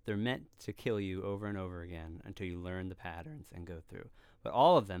they're meant to kill you over and over again until you learn the patterns and go through. But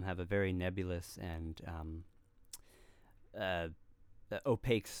all of them have a very nebulous and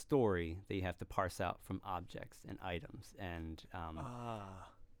opaque story that you have to parse out from objects and items and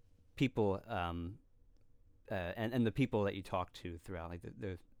people and the people that you talk to throughout. Like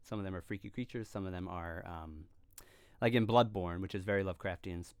some of them are freaky creatures, some of them are like in Bloodborne, which is very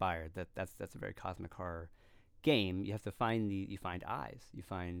Lovecraftian inspired. That's a very cosmic horror game. You have to find you find eyes, you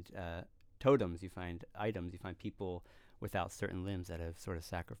find totems, you find items, you find people without certain limbs that have sort of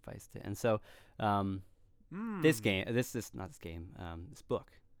sacrificed it. And so this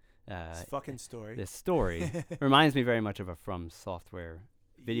book, this fucking story, this story reminds me very much of a From Software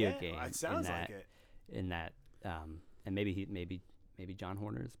video game. It sounds like it. In that, and maybe John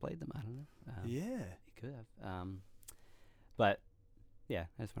Horner has played them. I don't know. Yeah, he could have. But yeah,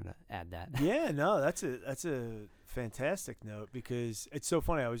 I just wanted to add that. Yeah, no, that's a fantastic note, because it's so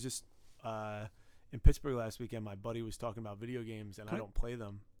funny. I was just in Pittsburgh last weekend. My buddy was talking about video games, and I don't play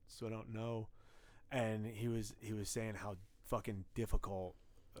them, so I don't know. And he was saying how fucking difficult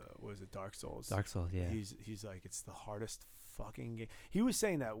was it Dark Souls? Dark Souls, yeah. He's like, it's the hardest fucking game. He was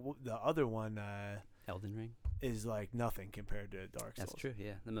saying that the other one, Elden Ring, is like nothing compared to Dark Souls. That's true.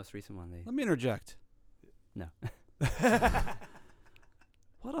 Yeah, the most recent one. Let me interject. No.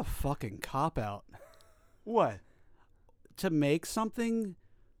 What a fucking cop-out. What? To make something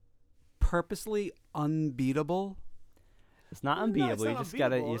purposely unbeatable? It's not unbeatable. You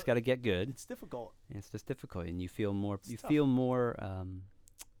just gotta get good. It's difficult. And it's just difficult, and you feel more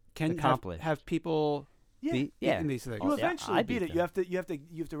Can accomplished. have people in these things. You eventually beat it. them. You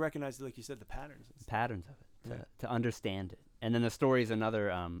have to recognize, like you said, the patterns. Patterns of it to understand it. And then the story is another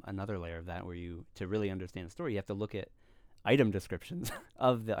layer of that, where to really understand the story, you have to look at item descriptions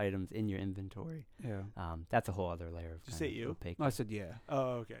of the items in your inventory. Yeah. That's a whole other layer of. Did you say you? Opaque. No, I said yeah.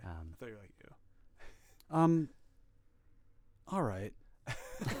 Oh, okay. I thought you were like you. All right.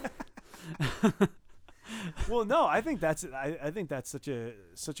 Well, no, I think that's such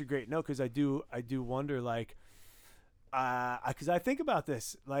a great note, because I do wonder, like, because I think about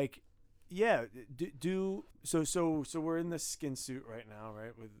this, like, yeah, so we're in this skin suit right now,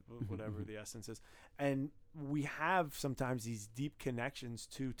 right, with whatever the essence is, and we have sometimes these deep connections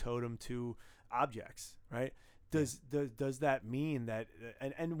to totem, to objects, right? Does that mean that,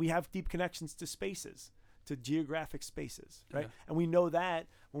 and we have deep connections to spaces, to geographic spaces, right? Yeah. And we know that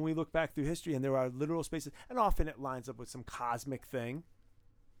when we look back through history, and there are literal spaces, and often it lines up with some cosmic thing,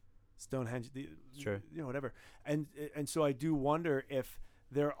 Stonehenge, sure, whatever. And so I do wonder if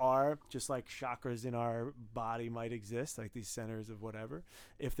there are, just like chakras in our body might exist, like these centers of whatever,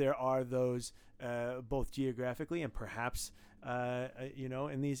 if there are those both geographically and perhaps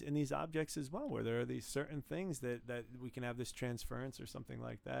in these objects as well, where there are these certain things that we can have this transference or something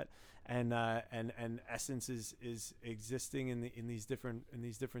like that, and essence is existing in these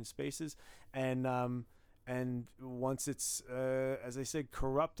different spaces, and once it's as I said,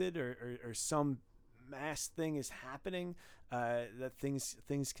 corrupted or some mass thing is happening, that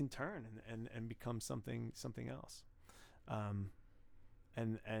things can turn and become something else,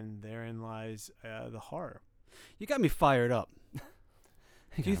 and therein lies the horror. You got me fired up.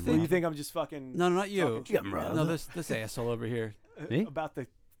 Do you think? You think I'm just fucking? No, not you. talking shit? No, this asshole over here Me? About the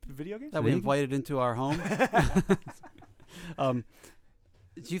video games that we invited into our home. Do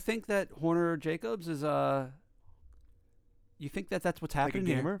you think that Horner Jacobs is You think that that's what's happening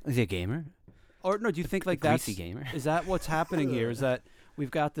here? Is he a gamer? Or no? Do you think like a that's greasy gamer? Is that what's happening here? Is that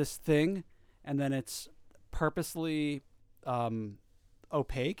we've got this thing, and then it's purposely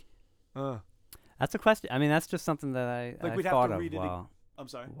opaque? That's a question. I mean, that's just something that I we'd thought have to of read while. I'm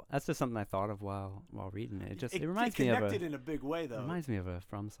sorry. That's just something I thought of while reading it. It reminds me of connected in a big way, though. It reminds me of a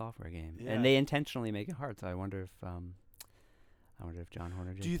From Software game, Yeah. and they intentionally make it hard. So I wonder if John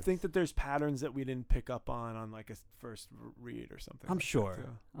Horner. Do you think that there's patterns that we didn't pick up on like a first read or something? I'm like sure. that,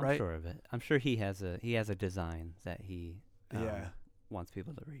 too? I'm right? sure of it. I'm sure he has a design that he Yeah. wants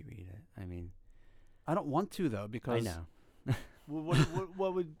people to reread it. I mean, I don't want to though because I know. Well,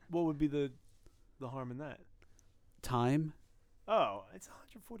 what would be the harm in that? time. Oh, it's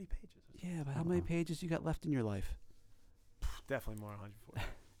 140 pages. Yeah, but how many pages you got left in your life? Definitely more than 140.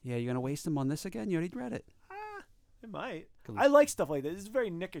 Yeah, you're gonna waste them on this again? You already read it. It might. Cool. I like stuff like that. It's a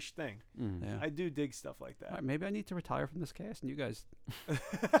very Nickish thing. Yeah. I do dig stuff like that. All right, maybe I need to retire from this cast, and you guys.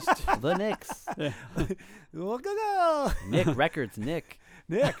 The Knicks. Look at that. Nick Records. Nick.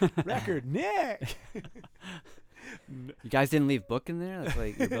 Record. Nick. You guys didn't leave book in there? That's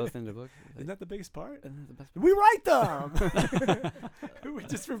like you're both into books. Isn't that the biggest part? Isn't that the best part? We write them. We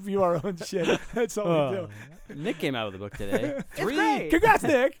just review our own shit. That's all we do. Nick came out with a book today. It's great. Congrats,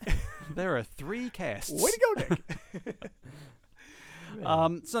 Nick. There are 3 casts. Way to go,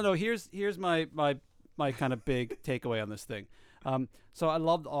 Nick. So no, here's my kind of big takeaway on this thing. So I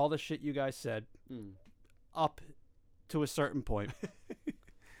loved all the shit you guys said up to a certain point.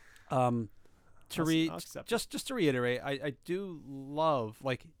 To read, just to reiterate, I do love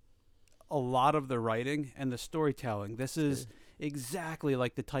like a lot of the writing and the storytelling. This is exactly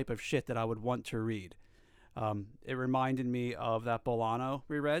like the type of shit that I would want to read. It reminded me of that Bolano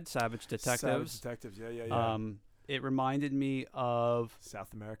we read, Savage Detectives. Yeah. It reminded me of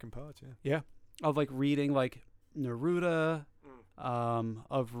South American poets, yeah, of like reading like Neruda,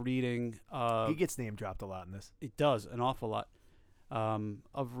 of reading. He gets name dropped a lot in this. It does an awful lot.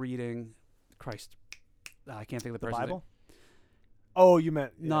 Of reading. Christ, I can't think of the person's Bible. Name. Oh, you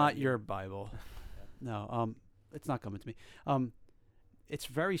meant not your Bible. No, it's not coming to me. It's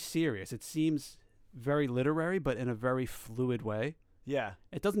very serious. It seems very literary, but in a very fluid way. Yeah,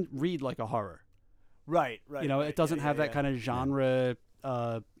 it doesn't read like a horror. Right. You know, it doesn't have that kind of genre.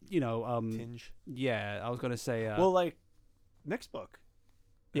 Tinge. Yeah, I was gonna say. Well, like next book.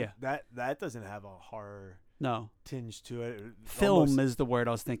 Yeah, that doesn't have a horror. No tinge to it. Film is the word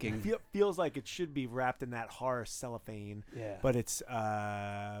I was thinking. Feels like it should be wrapped in that horror cellophane. Yeah, but it's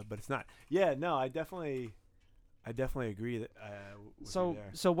not. Yeah, no, I definitely agree that. So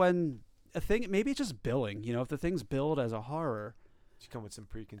when a thing, maybe it's just billing. You know, if the thing's billed as a horror, you come with some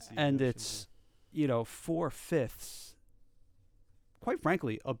preconceived. And it's 4/5. Quite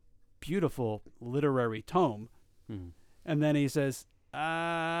frankly, a beautiful literary tome. And then he says,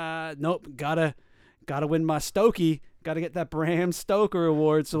 "Nope, gotta win my Stokey. Gotta get that Bram Stoker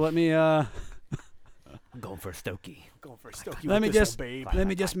award. So let me I'm going for a Stokey. Let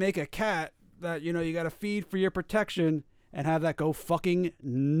me just make a cat that you got to feed for your protection and have that go fucking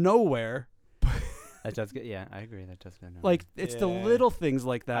nowhere." That does good. Yeah, I agree. That does good. Like it's the little things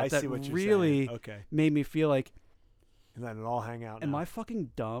like that that really made me feel like, and let it all hang out. Am I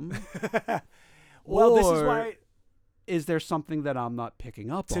fucking dumb? Well, this is why. Is there something that I'm not picking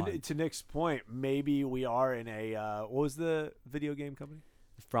up on? To Nick's point, maybe we are in a what was the video game company?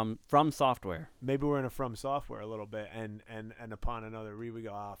 From Software. Maybe we're in a From Software a little bit, and upon another read, we go,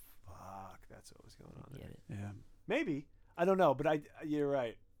 "Oh fuck, that's what was going on." Get it? Yeah, maybe I don't know, but you're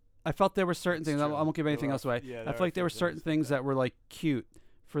right. I felt there were certain things. I won't give anything else away. Yeah, I feel like there were certain things that were like cute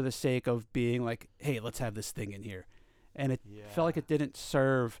for the sake of being like, "Hey, let's have this thing in here," and it felt like it didn't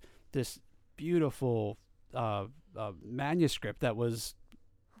serve this beautiful manuscript that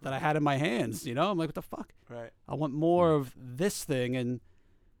I had in my hands. I'm like, what the fuck? Right. I want more of this thing, and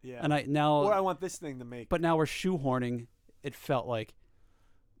or I want this thing to make. But now we're shoehorning. It felt like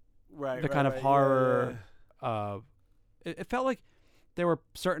the kind of horror It felt like there were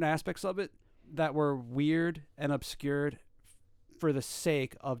certain aspects of it that were weird and obscured for the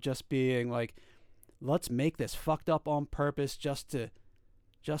sake of just being like, let's make this fucked up on purpose just to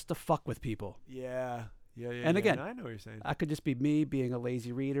fuck with people. Yeah. And again, I know what you're saying. That could just be me being a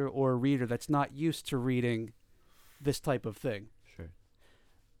lazy reader or a reader that's not used to reading this type of thing. Sure.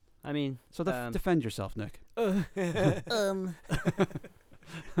 I mean, So defend yourself, Nick.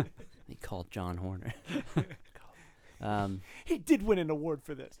 He called John Horner. He did win an award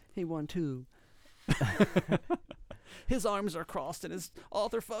for this. He won 2. His arms are crossed in his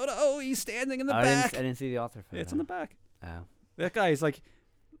author photo. Oh, he's standing in the I back. didn't see the author photo. It's in the back. Oh. That guy is like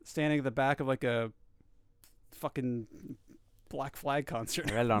standing at the back of like a fucking Black Flag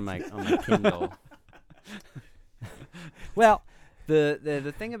concert. I read it on my Kindle. Well,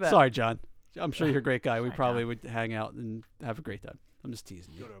 the thing about Sorry, John. I'm sure you're a great guy. We Hi, probably John. would hang out and have a great time. I'm just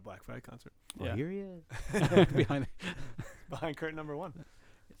teasing Go you. to a Black Flag concert. well, here he is. Behind Curtain number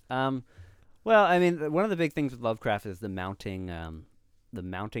 1. Well, I mean, one of the big things with Lovecraft is the mounting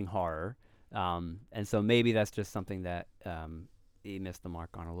horror, and so maybe that's just something that he missed the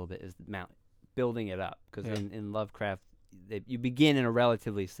mark on a little bit, is building it up, because in Lovecraft, you begin in a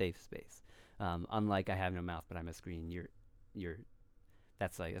relatively safe space. Unlike I Have No Mouth, But I'm a Screen.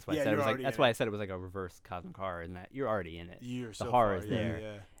 That's why I said it was like that's why I said it was like a reverse cosmic horror, in that you're already in it. The horror is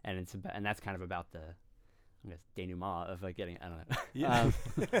there, and and that's kind of about the, I guess, denouement of like getting, I don't know. Yeah.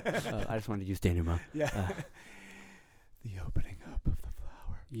 I just wanted to use denouement. Yeah. The opening up of the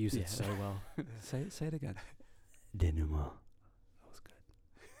flower. Use Yeah. it so well. Say it again. Denouement. That was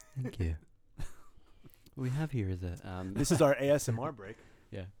good. Thank you. What we have here is a This is our ASMR break.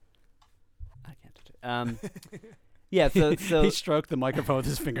 yeah. I can't touch it. Yeah, so He stroked the microphone with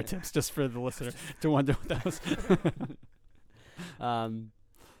his fingertips, just for the listener to wonder what that was.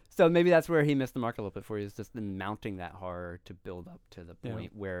 so maybe that's where he missed the mark a little bit for you, is just in mounting that horror to build up to the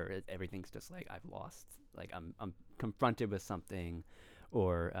point where everything's just like, I've lost, like I'm confronted with something,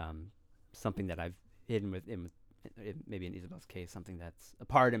 or something that I've hidden maybe in Isabel's case, something that's a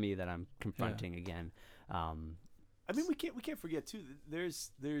part of me that I'm confronting again. I mean, we can't forget too.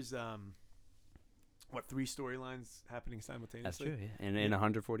 There's 3 storylines happening simultaneously. That's true. Yeah. And in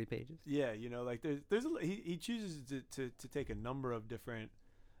 140 pages. Yeah, like there's he chooses to take a number of different.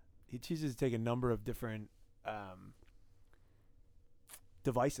 He chooses to take a number of different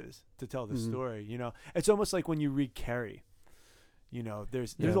devices to tell the story. It's almost like when you read Carrie.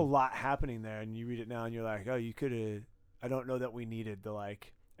 There's a lot happening there, and you read it now, and you're like, oh, you could have. I don't know that we needed the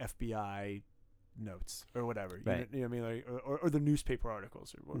like FBI notes or whatever. Right. You know what I mean? Like, or the newspaper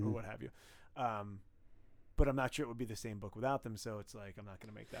articles or what have you. But I'm not sure it would be the same book without them. So it's like, I'm not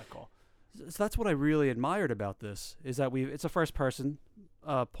going to make that call. So that's what I really admired about this, is that it's a first person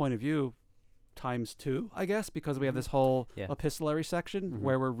point of view ×2, I guess, because we have this whole epistolary section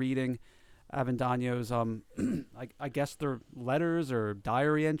where we're reading Avendaño's, I guess they're letters or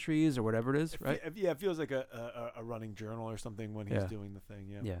diary entries or whatever it is, right? It feels like a running journal or something when he's doing the thing.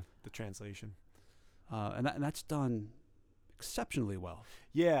 Yeah. The translation. And that's done exceptionally well.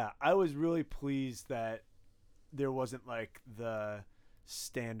 Yeah, I was really pleased that there wasn't like the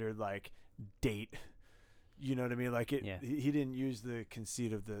standard like date. You know what I mean? Like he didn't use the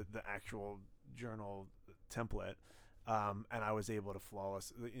conceit of the actual journal template. And I was able to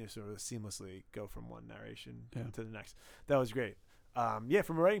sort of seamlessly go from one narration to the next. That was great. From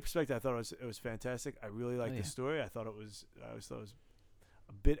a writing perspective, I thought it was fantastic. I really liked the story. I always thought it was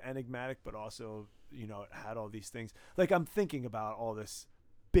a bit enigmatic, but also, it had all these things. Like, I'm thinking about all this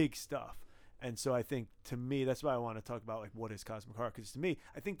big stuff. And so I think, to me, that's why I want to talk about like what is cosmic horror, because to me,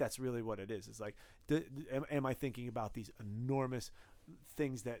 I think that's really what it is. It's like, am I thinking about these enormous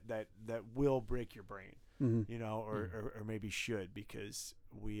things that will break your brain, or maybe should, because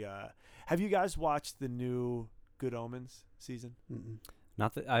we have you guys watched the new Good Omens season?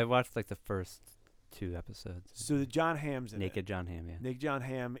 Not that I watched like the first 2 episodes. So the John Hamm's in Naked it. John Hamm, yeah. Naked John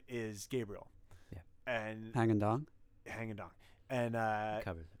Hamm is Gabriel. Yeah. And Hanging Dong? Hanging Dong. And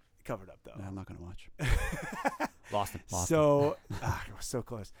covered up though. No, I'm not gonna watch. Lost him. So I was so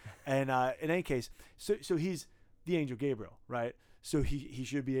close. And in any case, so he's the angel Gabriel, right? So he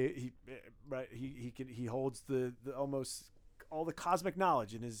should be right. He holds the almost all the cosmic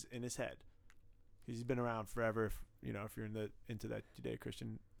knowledge in his head. He's been around forever. If you're into that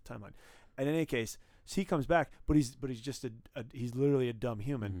Judeo-Christian timeline. And in any case, so he comes back, but he's just he's literally a dumb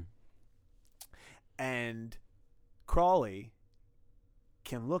human. And Crawley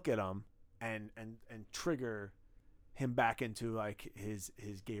can look at him and trigger him back into like his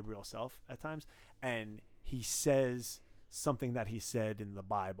Gabriel self at times, and he says something that he said in the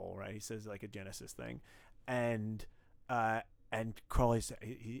Bible, right? He says like a Genesis thing, and And Crowley's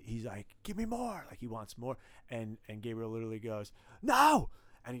he's like, give me more, like he wants more, and Gabriel literally goes, no,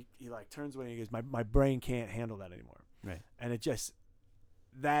 and he like turns away and he goes, my brain can't handle that anymore. Right. And it just,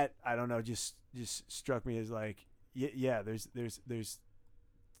 that, I don't know, just struck me as like, yeah, there's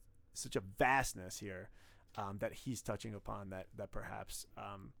such a vastness here that he's touching upon that perhaps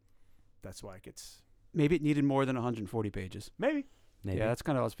that's why it gets, Maybe it needed more than 140 pages. maybe. Yeah, that's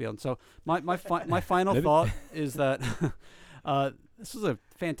kind of how I was feeling. So my final thought is that this was a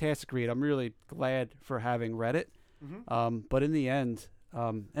fantastic read. I'm really glad for having read it. Mm-hmm. But in the end,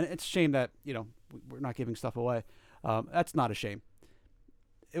 and it's a shame that we're not giving stuff away. That's not a shame.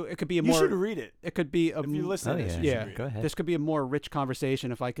 It could be a You more. should read it. It could be a. If you listen to this, you should read Go it. ahead. This could be a more rich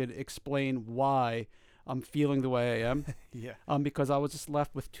conversation if I could explain why I'm feeling the way I am. Yeah. Because I was just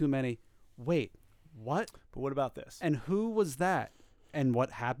left with too many. Wait, what? But what about this? And who was that? And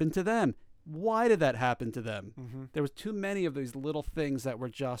what happened to them? Why did that happen to them? Mm-hmm. There was too many of these little things that were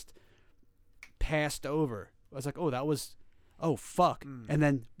just passed over. I was like, oh, fuck. Mm. And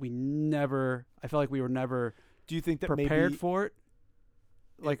then I felt like we were never Do you think that prepared maybe for it.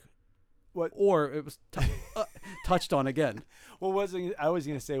 Like, what? or it was touched on again. What I was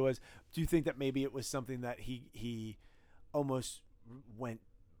going to say was, do you think that maybe it was something that he almost went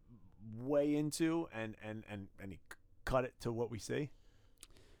way into and he cut it to what we see?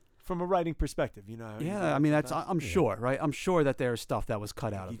 From a writing perspective, Yeah, I mean, I'm sure, right? I'm sure that there's stuff that was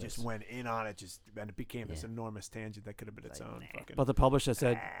cut out he of this. just went in on it, and it became this enormous tangent that could have been its own fucking. But the publisher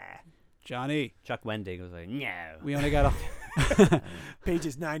said, Johnny, Chuck Wendig was like, no. we only got a...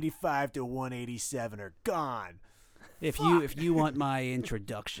 pages 95 to 187 are gone. If you want my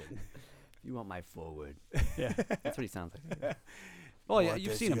introduction. You want my forward. Yeah. That's what he sounds like. Well, yeah, What you've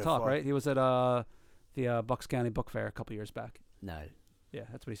does seen him he talk, for? right? He was at the Bucks County Book Fair a couple years back. No. Yeah,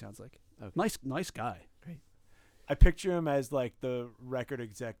 that's what he sounds like. Okay. Nice guy. I picture him as like the record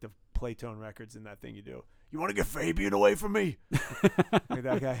exec of Playtone Records in that thing you do. You want to get Fabian away from me? Like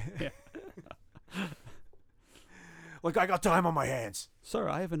that guy. Yeah. Like, I got time on my hands. Sir,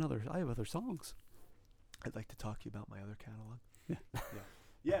 I have other songs. I'd like to talk to you about my other catalog. Yeah.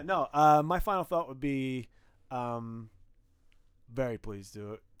 Yeah, no. My final thought would be very pleased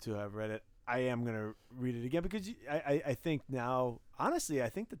to have read it. I am going to read it again because I think now, honestly, I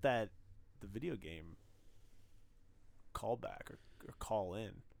think that the video game callback or call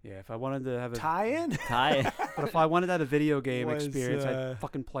in. Yeah, if I wanted to have a Tie-in? Tie. but if I wanted to have a video game Was, experience, I'd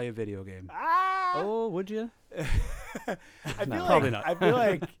fucking play a video game. Oh, would you? Probably not. I feel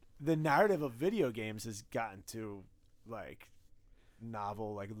like the narrative of video games has gotten to like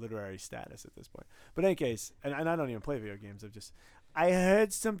novel, like literary status at this point. But in any case, and I don't even play video games. I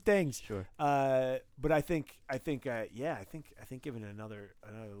heard some things. Sure. But I think giving it another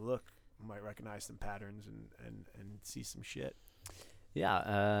look, I might recognize some patterns and see some shit.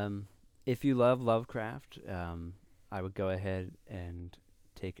 Yeah. If you love Lovecraft, I would go ahead and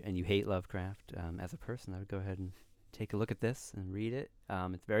you hate Lovecraft as a person, I would go ahead and take a look at this and read it.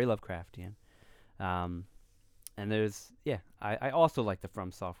 It's very Lovecraftian. And there's, I also like the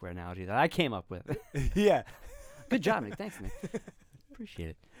From Software analogy that I came up with. Yeah. Good job, Nick. Thanks, Nick. Appreciate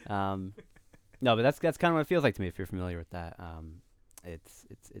it. No, but that's kind of what it feels like to me if you're familiar with that.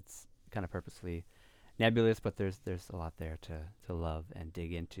 It's kind of purposely nebulous, but there's a lot there to love and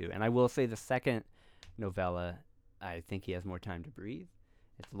dig into. And I will say the second novella, I think he has more time to breathe.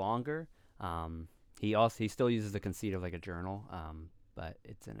 It's longer. He still uses the conceit of like a journal, but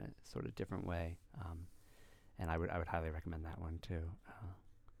it's in a sort of different way. And I would highly recommend that one too.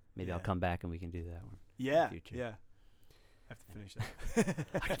 Maybe I'll come back and we can do that one. Yeah. In the future. Yeah. I have to finish that.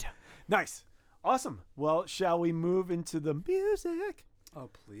 I can tell. Nice. Awesome. Well, shall we move into the music? Oh,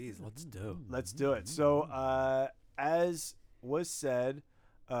 please, let's do. Let's do it. So, as was said,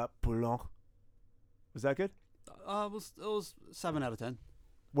 Poulenc. Was that good? It was 7 out of 10.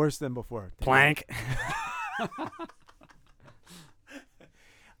 Worse than before. Plank.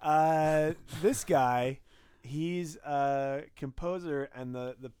 This guy, he's a composer, and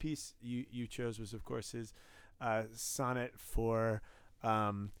the piece you chose was, of course, his sonnet for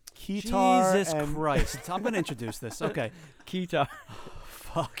Guitar. Jesus and Christ. I'm going to introduce this. Okay. Guitar.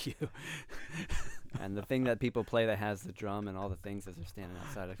 Fuck you. And the thing that people play that has the drum and all the things as they're standing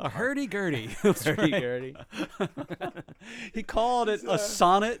outside of A hurdy-gurdy. hurdy-gurdy. He called it a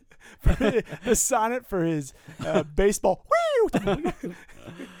sonnet. the sonnet for his baseball.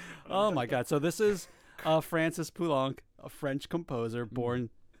 Oh, my God. So this is Francis Poulenc, a French composer, born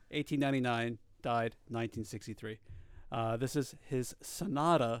 1899, died 1963. This is his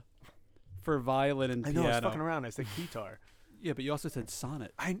sonata for violin and I piano. know, I was fucking around. I said guitar. Yeah, but you also said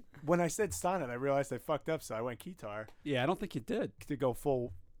sonnet. When I said sonnet, I realized I fucked up, so I went guitar Yeah, I don't think you did. to go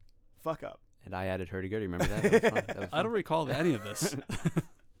full fuck up. And I added hurdy-gurdy. Remember that? That was fun. That was I fun. don't recall any of this.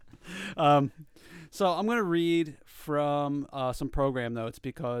 So I'm going to read from some program notes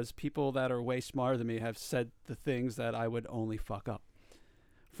because people that are way smarter than me have said the things that I would only fuck up.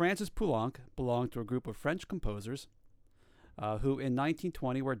 Francis Poulenc belonged to a group of French composers who in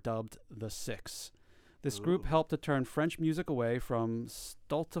 1920 were dubbed the Six. This group helped to turn French music away from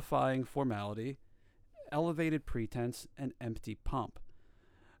stultifying formality, elevated pretense, and empty pomp.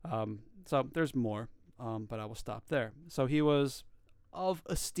 So there's more, but I will stop there. So he was of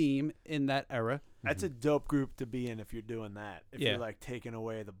esteem in that era. That's a dope group to be in if you're doing that. If Yeah. you're like taking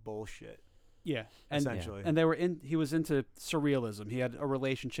away the bullshit, Yeah, and essentially. and they were in. He was into surrealism. He had a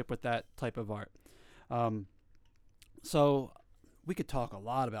relationship with that type of art. So we could talk a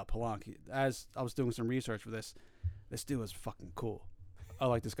lot about Poulenc. As I was doing some research for this dude was fucking cool. I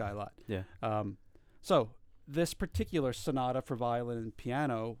like this guy a lot. Yeah. So this particular sonata for violin and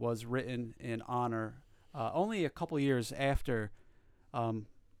piano was written in honor only a couple years after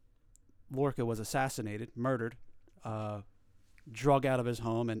Lorca was assassinated, murdered, drug out of his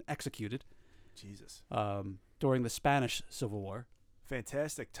home, and executed Jesus. during the Spanish Civil War.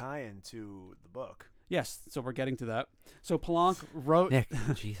 Fantastic tie-in to the book. Yes, so we're getting to that. So Poulenc wrote... Nick,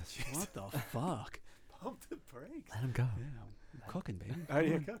 Jesus. What the fuck? Pump the brakes. Let him go. Yeah, I'm cooking, baby. Oh,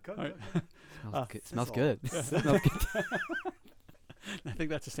 yeah, go. All right. Smells good. Smells all. good. Smells good. I think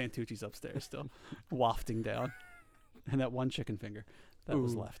that's the Santucci's upstairs still, wafting down. And that one chicken finger that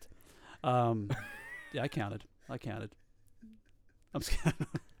was Ooh. left. Yeah, I counted. I'm scared.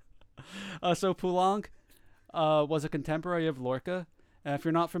 So Poulenc was a contemporary of Lorca. And if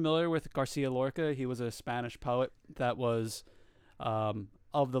you're not familiar with Garcia Lorca, he was a Spanish poet that was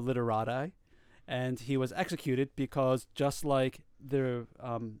of the literati. And he was executed because just like the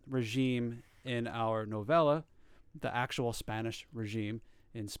regime in our novella, the actual Spanish regime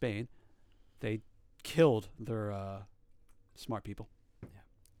in Spain, they killed their smart people.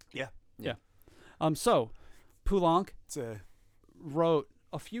 Yeah. So Poulenc It's a wrote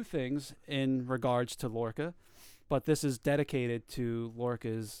a few things in regards to Lorca, but this is dedicated to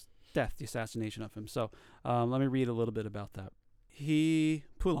Lorca's death, the assassination of him. So let me read a little bit about that.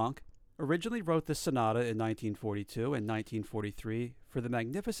 Poulenc originally wrote this sonata in 1942 and 1943 for the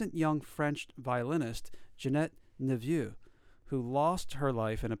magnificent young French violinist Jeanette Neveu, who lost her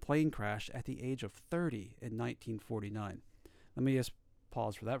life in a plane crash at the age of 30 in 1949. Let me just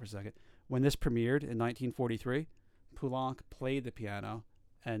pause for that for a second. When this premiered in 1943, Poulenc played the piano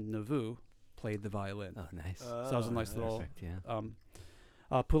and Neveu played the violin. Oh, nice. So that was a nice little... Perfect,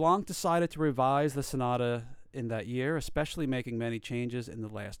 yeah. Poulenc decided to revise the sonata in that year, especially making many changes in the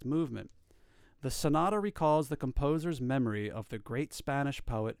last movement. The sonata recalls the composer's memory of the great Spanish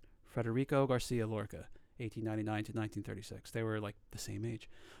poet Federico Garcia Lorca, 1899 to 1936. They were like the same age,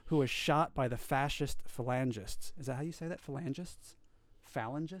 who was shot by the fascist phalangists. Is that how you say that? Phalangists?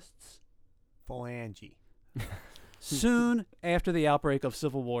 Phalangists? phalange. Soon after the outbreak of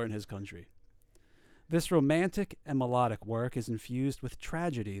civil war in his country. This romantic and melodic work is infused with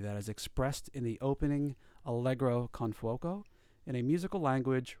tragedy that is expressed in the opening Allegro con fuoco in a musical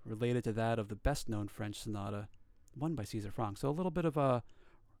language related to that of the best-known French sonata, one by Caesar Franck. So a little bit of a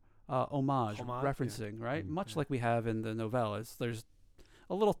homage, referencing, yeah. right? Much like we have in the novellas. There's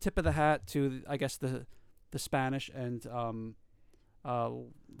a little tip of the hat to, I guess, the Spanish and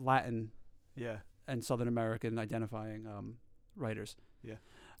Latin Yeah. and Southern American identifying writers.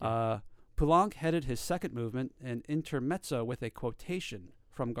 Yeah. Poulenc headed his second movement, an intermezzo with a quotation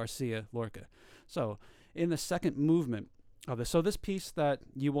from Garcia Lorca. So, in the second movement of this, so this piece that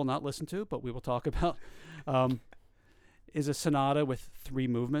you will not listen to, but we will talk about, is a sonata with 3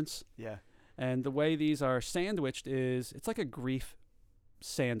 movements. Yeah. And the way these are sandwiched is, it's like a grief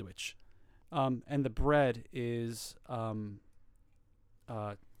sandwich. And the bread is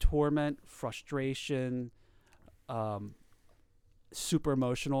torment, frustration, super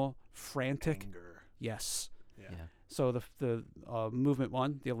emotional, frantic. Anger. Yes. Yeah. Yeah. So the movement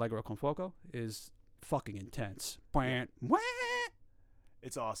 1, the Allegro con fuoco, is fucking intense. Yeah. Wah!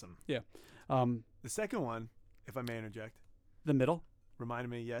 It's awesome. Um, The second one, if I may interject, the middle. reminded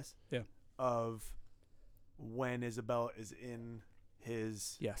me, yes, Yeah. of when Isabel is in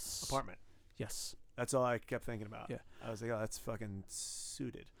his Yes. apartment. Yes. That's all I kept thinking about. Yeah. I was like, oh, that's fucking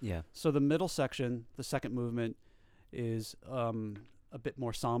suited. Yeah. So the middle section, the second movement, is a bit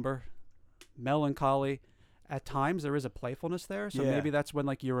more somber, melancholy. At times there is a playfulness there, so Yeah. maybe that's when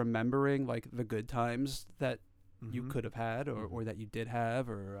like you're remembering like the good times that you could have had, or that you did have,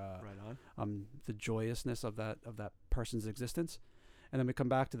 or Right on. the joyousness of that person's existence. And then we come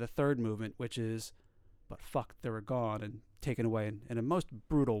back to the third movement, which is, but fuck, they were gone and taken away in a most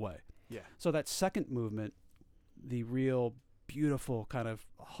brutal way. Yeah. So that second movement, the real beautiful kind of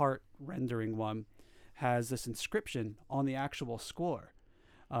heart-rendering one, has this inscription on the actual score,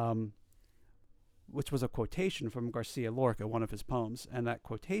 which was a quotation from Garcia Lorca, one of his poems. And that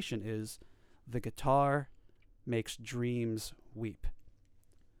quotation is, "The guitar makes dreams weep,"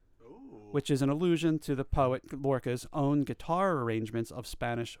 which is an allusion to the poet Lorca's own guitar arrangements of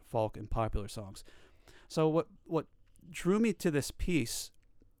Spanish folk and popular songs. So what drew me to this piece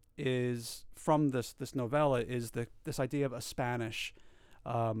is, from this novella, is this idea of a Spanish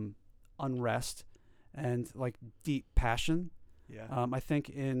unrest and like deep passion. Yeah. I think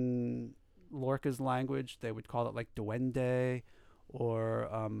in Lorca's language they would call it like duende, or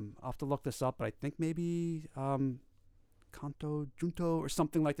I'll have to look this up, but I think maybe canto junto or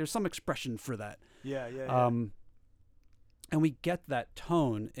something like. There's some expression for that. Yeah. And we get that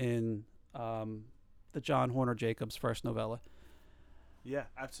tone in the John Horner Jacobs first novella. Yeah,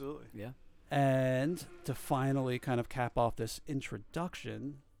 absolutely. Yeah. And to finally kind of cap off this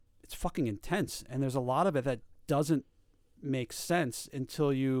introduction, it's fucking intense. And there's a lot of it that doesn't make sense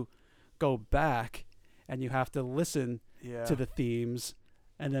until you go back and you have to listen to the themes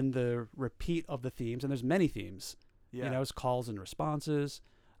and then the repeat of the themes. And there's many themes. Yeah. You know, it's calls and responses.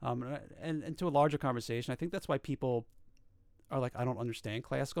 And to a larger conversation, I think that's why people are like, I don't understand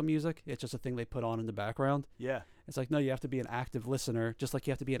classical music. It's just a thing they put on in the background. Yeah. It's like, no, you have to be an active listener, just like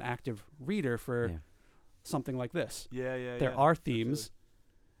you have to be an active reader for something like this. Yeah. There are themes,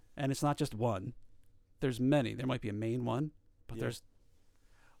 and it's not just one. There's many. There might be a main one, but there's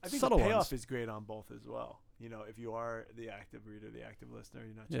I think subtle the payoff ones. is great on both as well. You know, if you are the active reader, the active listener,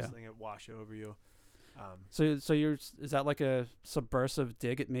 you're not just letting it wash over you. So is that like a subversive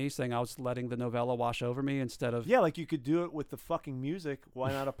dig at me, saying I was letting the novella wash over me instead of... Yeah, like you could do it with the fucking music.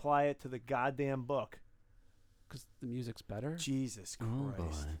 Why not apply it to the goddamn book? Because the music's better? Jesus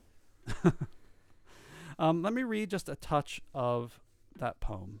Christ. Oh, boy. Let me read just a touch of that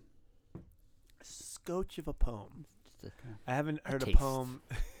poem. A scotch of a poem. I haven't heard a taste. poem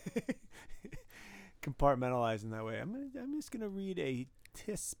compartmentalized in that way. I'm just gonna read a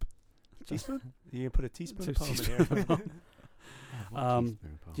teaspoon. You gonna put a teaspoon of poem in here?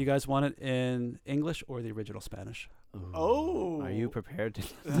 Do you guys want it in English or the original Spanish? Oh, Are you prepared to?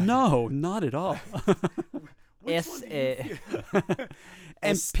 No, not at all.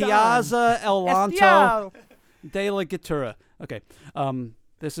 En Piazza El Lanto de la Guitarra. Okay.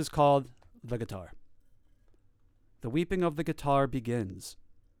 This is called The Guitar. The weeping of the guitar begins.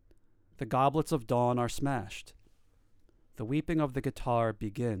 The goblets of dawn are smashed. The weeping of the guitar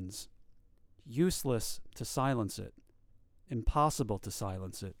begins. Useless to silence it. Impossible to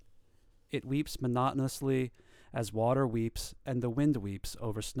silence it. It weeps monotonously as water weeps and the wind weeps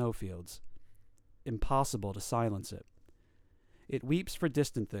over snowfields. Impossible to silence it. It weeps for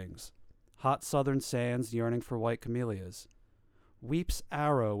distant things, hot southern sands yearning for white camellias. Weeps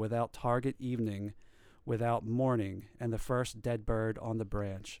arrow without target evening, without morning, and the first dead bird on the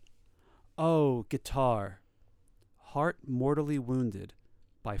branch. Oh, guitar, heart mortally wounded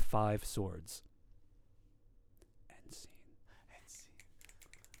by 5 swords. End scene.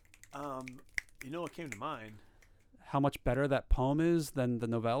 You know what came to mind? How much better that poem is than the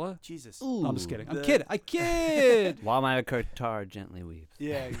novella? Jesus. No, I'm just kidding. I'm kidding. I kid. While my guitar gently weeps.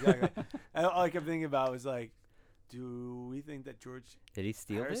 Yeah, exactly. All I kept thinking about was like, do we think that George Did he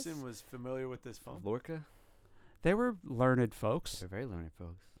steal Harrison this? was familiar with this poem? Lorca? They were learned folks. They're very learned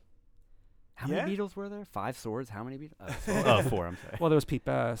folks. How Yeah? many Beatles were there? 5 swords? How many Beatles? 4, I'm sorry. Well, there was Pete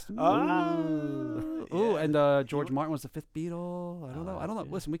Best. Oh, Ooh, yeah. and George Martin was the 5th Beatle. I don't know. yeah.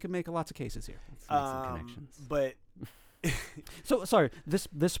 Listen, we can make lots of cases here. Let's make some connections. But So, sorry,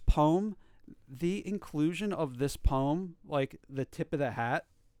 this poem, the inclusion of this poem, like the tip of the hat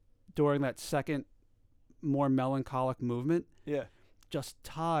during that second, more melancholic movement, yeah, just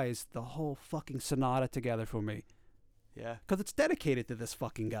ties the whole fucking sonata together for me. yeah, Because it's dedicated to this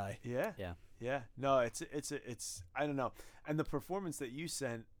fucking guy. yeah, Yeah. yeah. No, it's I don't know. And the performance that you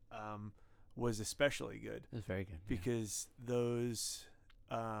sent was especially good It was very good. because those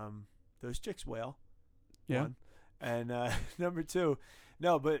chicks wail. Yeah. One. And number 2,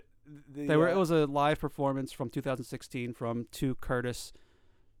 no, but the, It was a live performance from 2016 from 2 Curtis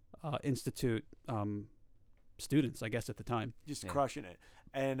Institute students, I guess, at the time. just Yeah. crushing it.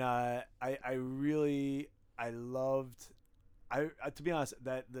 And I loved to be honest,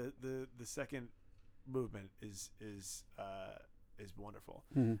 that the second movement is wonderful.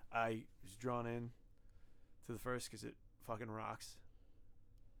 Mm-hmm. I was drawn in to the first because it fucking rocks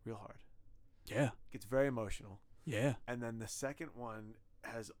real hard. Yeah. Gets very emotional. Yeah. And then the second one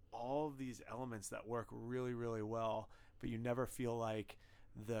has all of these elements that work really, really well, but you never feel like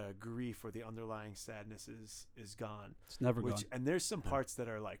the grief or the underlying sadness is gone. It's never gone. And there's some parts that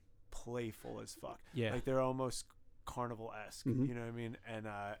are like playful as fuck. Yeah. Like they're almost carnival-esque. Mhm. You know what I mean?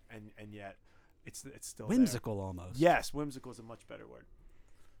 And yet it's still Whimsical almost. there. Yes, whimsical is a much better word.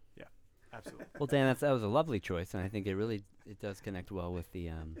 Yeah, absolutely. Well, Dan, that was a lovely choice, and I think it does connect well with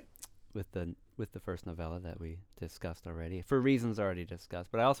the first novella that we discussed already, for reasons already discussed.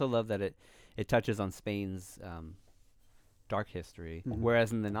 But I also love that it touches on Spain's dark history,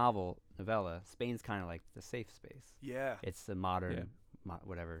 whereas in the novella, Spain's kind of like the safe space. Yeah. It's the modern,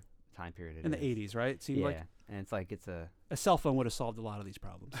 whatever time period it In is. the 80s, right? It seemed like and it's like it's a cell phone would have solved a lot of these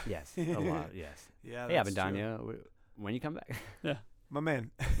problems. yes, a lot, yes. Yeah. Hey, that's true. Abendania, when you come back? Yeah. My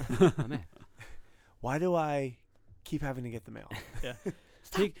man. Oh, man. Why do I keep having to get the mail? Yeah.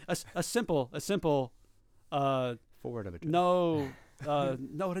 a simple Forward of a trip. no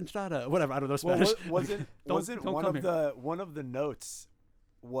entrada, whatever. I don't know Well, Spanish. wasn't don't one come of the notes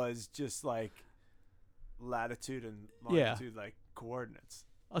was just like latitude and longitude, like coordinates.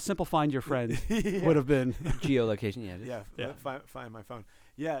 A simple find your friend Yeah. would have been. Geolocation, yeah. Yeah, Yeah. Find my phone.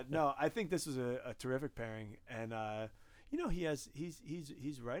 Yeah, no, I think this was a terrific pairing, and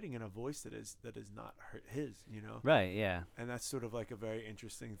he's writing in a voice that is not his, Right, yeah. and that's sort of like a very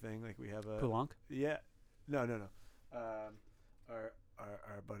interesting thing. Like we have a Poulenc? yeah, no,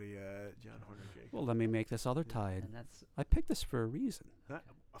 our buddy John Horner Jake. Well, let me make this other tie-in. And that's I picked this for a reason.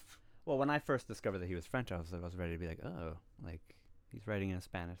 well, when I first discovered that he was French, I was ready to be like, oh, like he's writing in a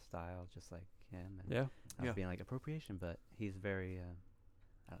Spanish style, just like him. And Yeah. I was Yeah. being like appropriation, but he's very.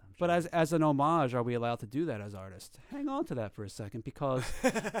 I'm But sure- as an homage, are we allowed to do that as artists? Hang on to that for a second, because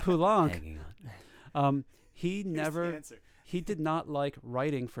Poulenc, hanging on. he Here's the never, answer. he did not like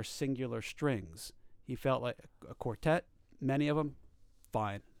writing for singular strings. He felt like a quartet, many of them,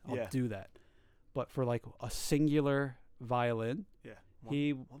 fine, I'll Yeah. do that. But for like a singular violin, Yeah,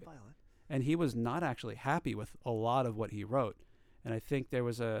 he one violin. and he was not actually happy with a lot of what he wrote. And I think there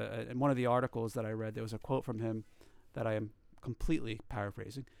was in one of the articles that I read, there was a quote from him that I am completely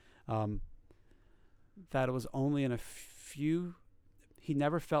paraphrasing, that it was only in a few, he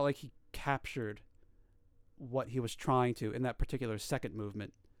never felt like he captured what he was trying to in that particular second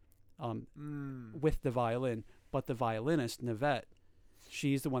movement with the violin. But the violinist, Navette,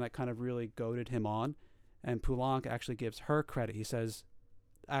 she's the one that kind of really goaded him on. And Poulenc actually gives her credit. He says,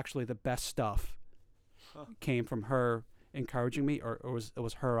 actually, the best stuff came from her encouraging me, or it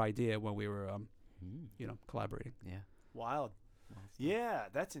was her idea when we were, collaborating. Yeah. Wild. Well, so- Yeah,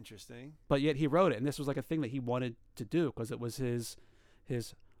 that's interesting. But yet he wrote it, and this was like a thing that he wanted to do because it was his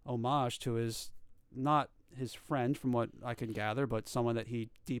homage to his, not his friend from what I can gather, but someone that he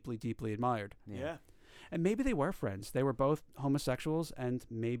deeply, deeply admired. Yeah. And maybe they were friends. They were both homosexuals, and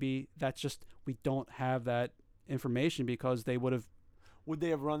maybe that's just, we don't have that information because they would Would they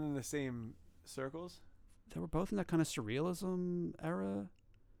have run in the same circles? they were both in that kind of surrealism era.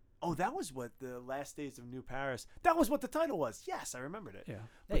 Oh, that was what the Last Days of New Paris. That was what the title was. Yes, I remembered it. Yeah.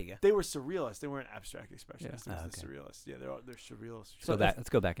 There you go. They were surrealists. They weren't abstract expressionists. Yeah. It Oh, was the okay. surrealists. Yeah, they're surrealists. So Let's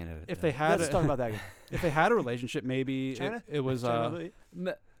go back into it. If they had Let's talk about that again. if they had a relationship, maybe China? it was China,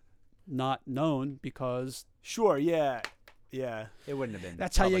 not known because sure. Yeah. Yeah. it wouldn't have been.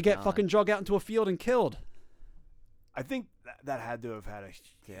 that's how you public get knowledge. fucking drug out into a field and killed. I think that had to have had a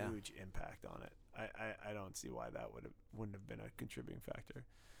Yeah. huge impact on it. I don't see why that wouldn't have been a contributing factor.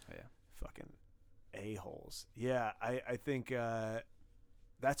 Oh, yeah. Fucking a-holes. Yeah, I think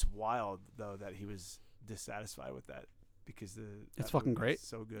that's wild though that he was dissatisfied with that because It's fucking great.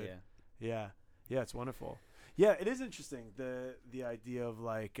 So good. Yeah. Yeah, it's wonderful. Yeah, it is interesting the idea of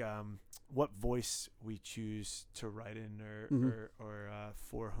like what voice we choose to write in or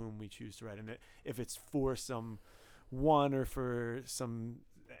for whom we choose to write in it. If it's for someone or for some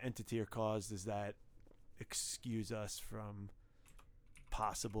entity or cause, does that excuse us from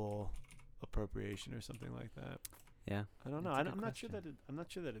possible appropriation or something like that? Yeah. I don't know. That's a good I'm not sure question. I'm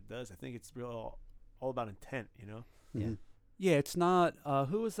not sure that it does. I think it's all about intent. Yeah. Mhm. Yeah, it's not.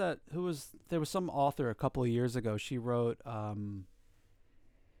 Who was that? There was some author a couple of years ago. She wrote, maybe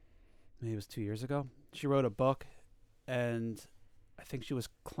it was 2 years ago. She wrote a book, and I think she was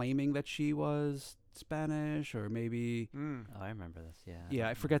claiming that she was Spanish, or maybe. Mm. Oh, I remember this. Yeah. Yeah,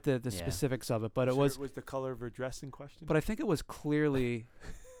 I forget the Yeah. specifics of it, but it Sure was. the color of her dress in question. But I think it was clearly,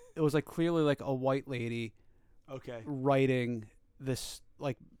 it was like clearly like a white lady okay. writing this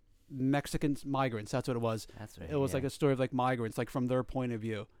like Mexican migrants. That's what it was. That's right. It was yeah. like a story of like migrants, like from their point of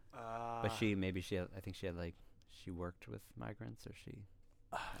view. But I think she had like she worked with migrants, or she.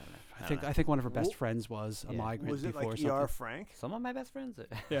 I don't know. I think one of her best friends was a migrant Was it before like something. E.R. Frank? Some of my best friends.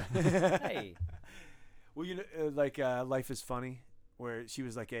 Yeah. Hey. Well, like Life is Funny, where she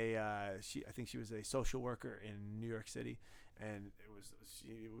was like I think she was a social worker in New York City, and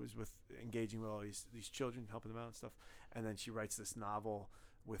she was engaging with all these children, helping them out and stuff, and then she writes this novel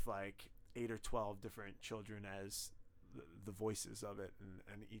with like 8 or 12 different children as the voices of it,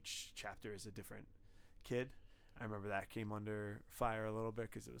 and each chapter is a different kid. I remember that came under fire a little bit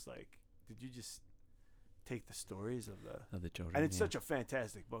because it was like, did you just take the stories of the children? And it's such a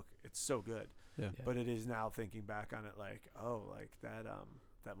fantastic book. It's so good. Yeah. But it is now thinking back on it like, oh, like that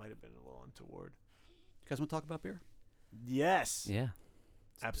might have been a little untoward. You guys want to talk about beer? Yes. Yeah.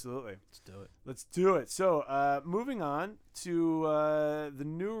 Absolutely. Let's do it. So, moving on to the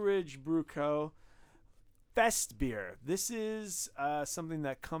New Ridge Brew Co. Festbier. This is something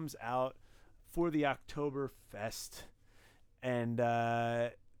that comes out for the Oktoberfest. And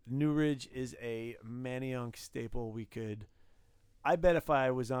New Ridge is a Manayunk staple. I bet if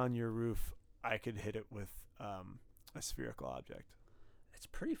I was on your roof, I could hit it with a spherical object. It's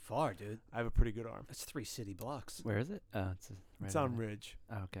pretty far, dude. I have a pretty good arm. That's 3 city blocks. Where is it? It's on Ridge.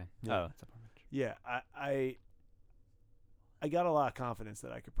 Oh, okay. Yeah. Oh, it's up on Ridge. Yeah, I got a lot of confidence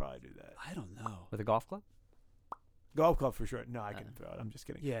that I could probably do that. I don't know. With a golf club? Golf club for sure. No, I couldn't throw it. I'm just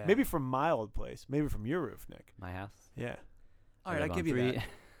kidding. Yeah. Maybe from my old place. Maybe from your roof, Nick. My house? Yeah. All right, live I'll on give you 3. that.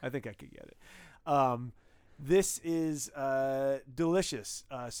 I think I could get it. This is delicious.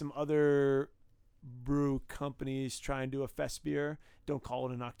 Some other brew companies try and do a fest beer. Don't call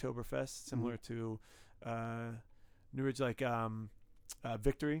it an Oktoberfest, similar to New Ridge, like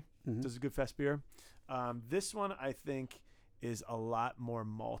Victory does a good fest beer. This one, I think, is a lot more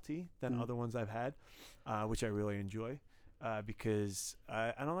malty than other ones I've had, which I really enjoy because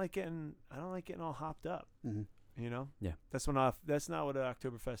I don't like getting all hopped up. You know? Yeah. That's not what an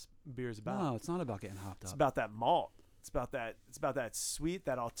Oktoberfest beer is about. No, it's not about getting hopped It's up. about that malt. It's about that sweet,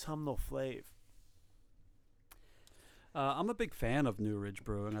 that autumnal flavor. I'm a big fan of New Ridge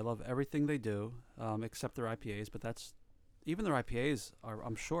Brewing. I love everything they do, except their IPAs. But even their IPAs are,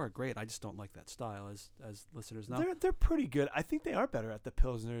 I'm sure, great. I just don't like that style, as listeners know. They're pretty good. I think they are better at the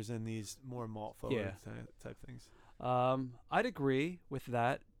pilsners and these more malt forward type things. I'd agree with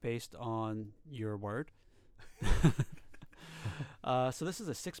that based on your word. So this is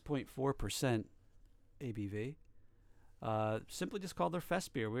a 6.4% ABV. Simply just called their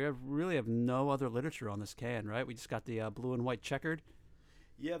fest beer. We really have no other literature on this can, right? We just got the blue and white checkered.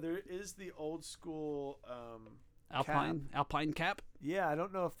 Yeah, there is the old school Alpine cap. Yeah, I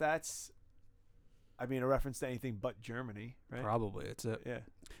don't know if that's, a reference to anything but Germany, right? Probably it's it. Yeah,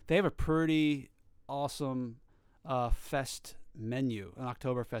 they have a pretty awesome fest menu, an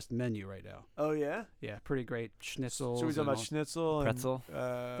Oktoberfest menu right now. Oh yeah, yeah, pretty great schnitzels. So we talk about schnitzel, pretzel.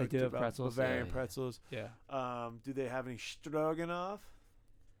 And, they do have pretzels, Bavarian pretzels. Yeah. Do they have any stroganoff?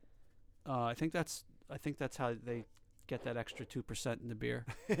 I think that's how they get that extra 2% in the beer.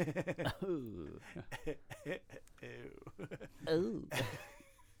 Ooh. Ew. Ooh.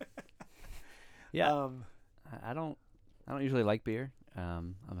 Yeah. I don't usually like beer.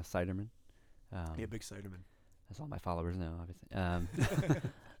 I'm a ciderman. Yeah, big ciderman. As all my followers know, obviously.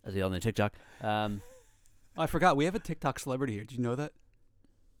 As they all know, TikTok. I forgot we have a TikTok celebrity here. Did you know that?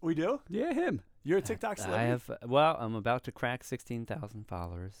 We do? Yeah, him. You're a TikTok celebrity? I'm about to crack 16,000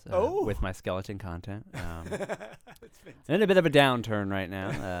 followers with my skeleton content. In a bit of a downturn right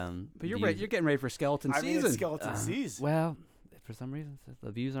now. But you're getting ready for skeleton season. It's skeleton season. Well, for some reason,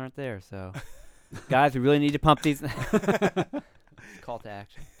 the views aren't there. So, guys, we really need to pump these. Call to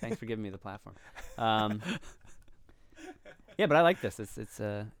action. Thanks for giving me the platform. Yeah, but I like this. It's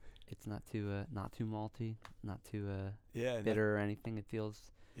not too malty, not too bitter or anything. It feels.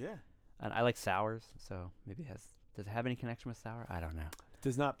 Yeah. And I like sours, so maybe does it have any connection with sour? I don't know. It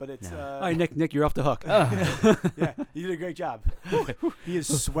does not, but it's. No. All right, Nick, you're off the hook. Yeah, you did a great job. He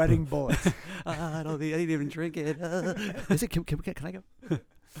is sweating bullets. I didn't even drink it. Is it? Can I go? Can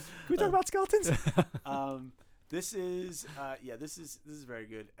we talk about skeletons? This is very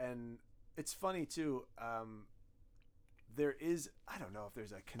good, and it's funny too. There is, I don't know if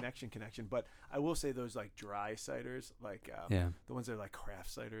there's a connection, but I will say those like dry ciders, like the ones that are like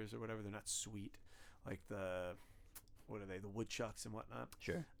craft ciders or whatever, they're not sweet, like the woodchucks and whatnot.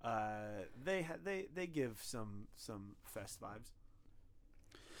 Sure. They give some fest vibes.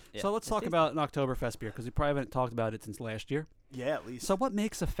 Yeah. So let's talk about an Oktoberfest beer because we probably haven't talked about it since last year. Yeah, at least. So what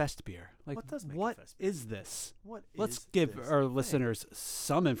makes a fest beer? Like, what does make what a fest beer? is this? What Let's is give this our thing? listeners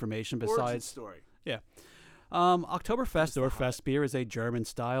some information Origin besides. story. Yeah. Oktoberfest or Festbier is a German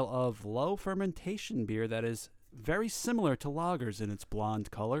style of low fermentation beer that is very similar to lagers in its blonde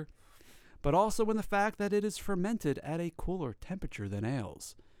color, but also in the fact that it is fermented at a cooler temperature than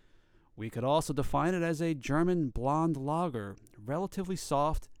ales. We could also define it as a German blonde lager, relatively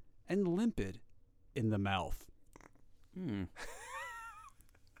soft and limpid in the mouth.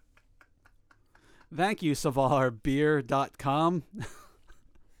 Thank you, SavarBeer.com.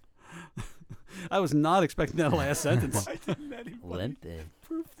 I was not expecting that last sentence. Why didn't anybody Limpid.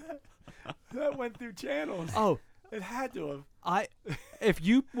 proof that? That went through channels. Oh, It had to have. if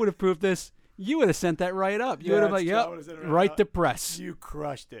you would have proved this, you would have sent that right up. You Yeah, would have that's like, true. I yep, would've sent it right up. to press. You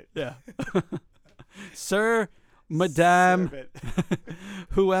crushed it. Yeah. Sir, Madame, Serve it.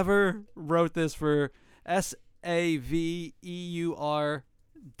 whoever wrote this for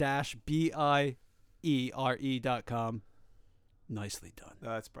SAVEUR-BIERE.com. Nicely done. No,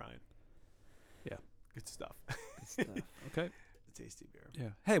 that's Brian. Yeah. Good stuff. Okay. A tasty beer. Yeah.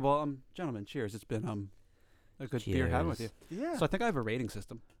 Hey, well, gentlemen, cheers. It's been a good beer having with you. Yeah. So I think I have a rating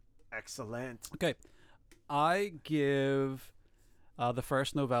system. Excellent. Okay. I give the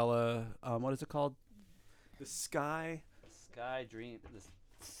first novella, what is it called? The sky. Sky dream.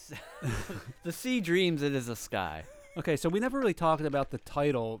 The sea dreams. It is a sky. Okay, so we never really talked about the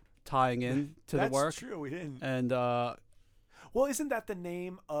title tying in to the work. That's true. We didn't. And Well, isn't that the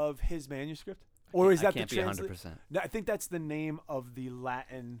name of his manuscript? Or is that can't the be translation? 100%. No, I think that's the name of the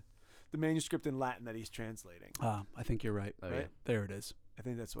Latin, the manuscript in Latin that he's translating. I think you're right. Oh, Right? yeah. There it is. I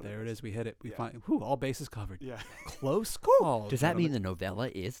think that's what There it it is. We hit it. We Yeah. find all bases covered. Yeah. Close call. Does that mean gentlemen. the novella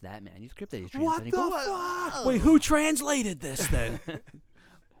is that manuscript that he's What translating? the fuck? Wait, who translated this then?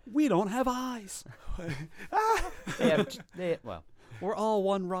 We don't have eyes. Well, We're all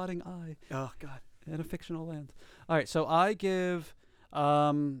one rotting eye Oh God. in a fictional land. All right, so I give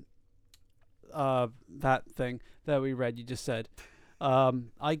that thing that we read. You just said.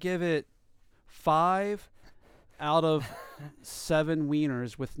 I give it 5 out of 7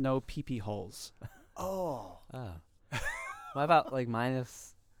 wieners with no pee-pee holes. Oh. oh. What about like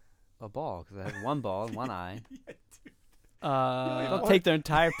minus a ball? Because I have one ball and one eye. They'll take their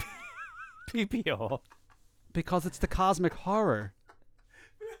entire pee-pee hole. Because it's the cosmic horror.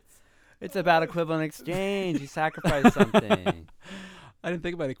 It's about equivalent exchange. You sacrifice something. I didn't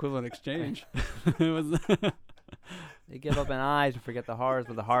think about equivalent exchange. It was They give up an eye to forget the horrors,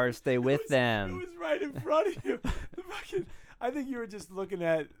 but the horrors stay with It them. was right in front of you. I think you were just looking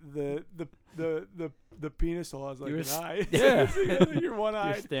at the penis hole. I was like, You were an eye. Yeah. You're one You're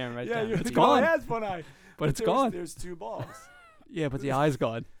eye. staring right Yeah, down. you're the It's pee- gone. It has one eye. but it's there's- gone. There's 2 balls. Yeah, but the eye's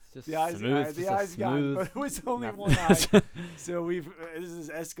gone. It's just The eyes, smooth. the just a eyes gone, smooth. but it was only nothing. one eye. So we've this is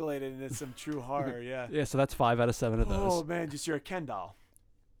escalated into some true horror. Yeah. Yeah, so that's 5 out of 7 of those. Oh man, just you're a Ken doll.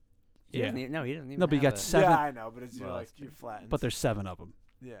 He Yeah. doesn't even- no, he doesn't even. No, but you have got a- 7. Yeah, I know, but it's Well, you're like that's you're true. flattened. But there's 7 of them.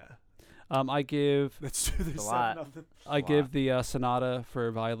 yeah, I give that's true. There's a 7 lot. of them. I give the Sonata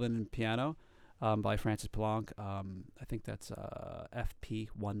for violin and piano by Francis Poulenc. I think that's FP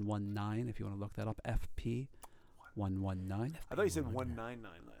 119 if you want to look that up. FP 119. I thought you said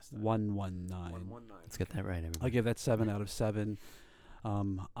 199 last time. 119. 119. Let's get that right, I everybody. give that 7 out of 7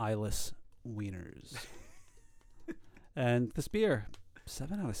 eyeless wieners. And this beer,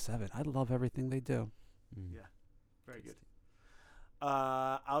 7 out of 7. I love everything they do. Mm. Yeah. Very good.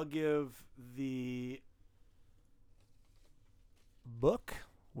 I'll give the book,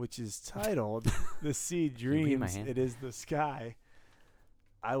 which is titled "The Sea you read my Dreams." hand? It is the sky.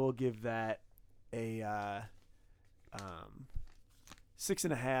 I will give that a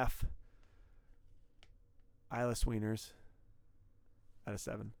 6.5 eyeless wieners out of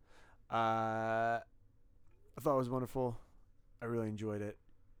 7. I thought it was wonderful. I really enjoyed it.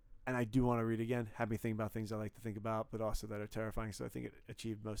 And I do want to read again. Had me think about things I like to think about, but also that are terrifying. So I think it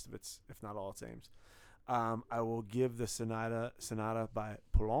achieved most of its, if not all its aims. I will give the Sonata by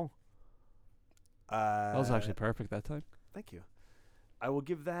Poulenc. That was actually perfect that time. Thank you. I will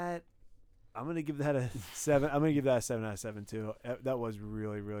give that. I'm gonna give that a 7. I'm gonna give that a 7 out of 7 too. That was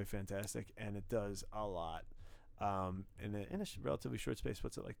really, really fantastic, and it does a lot. In a relatively short space.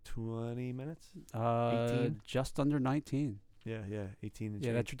 What's it, like 20 minutes? 18? Just under 19. Yeah, 18. And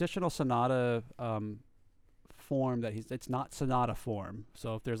Yeah, that change. traditional sonata form that it's not sonata form.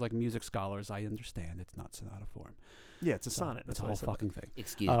 So if there's like music scholars, I understand it's not sonata form. Yeah, it's a So sonnet. It's That's a why I whole said that. fucking thing.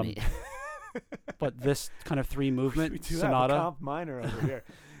 Excuse Um, me. But this kind of 3 movement We do have a sonata. comp minor over here.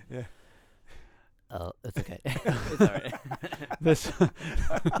 Oh, it's okay. It's all right. This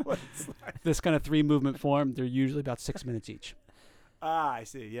It's like- this kind of 3 movement form, they're usually about 6 minutes each. I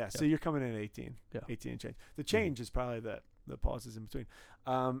see. Yeah. So Yeah. you're coming in at 18. Yeah. 18 and change. The change is probably the pauses in between.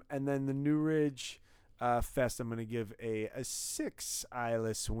 And then the New Ridge Fest, I'm going to give a 6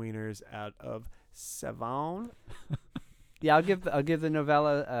 eyeless wieners out of 7. Yeah, I'll give the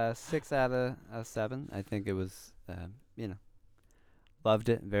novella 6 out of 7. I think it was loved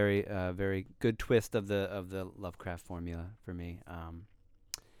it. Very good twist of the Lovecraft formula for me.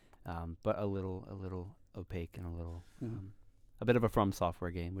 But a little opaque and a bit of a From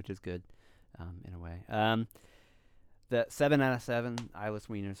Software game, which is good in a way. The 7 out of 7 eyeless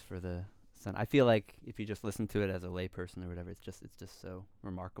wieners for the Son. I feel like if you just listen to it as a layperson or whatever, it's just so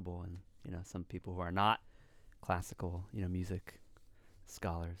remarkable. And some people who are not classical music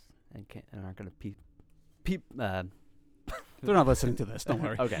scholars and aren't going to They're not listening to this. Don't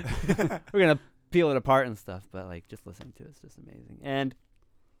worry. Okay, we're gonna peel it apart and stuff, but like just listening to it's just amazing. And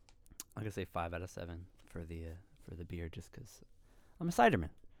I'm gonna say 5 out of 7 for the beer, just because I'm a ciderman.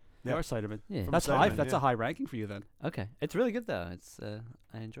 You are ciderman. Yeah, That's ciderman, high. That's yeah. a high ranking for you then. okay. It's really good though. It's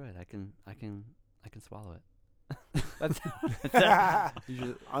I enjoy it. I can swallow it. That's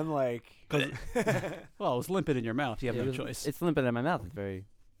usually, Unlike. Well, it was limpid in your mouth. You have it no was- choice. It's limpid in my mouth. It's very.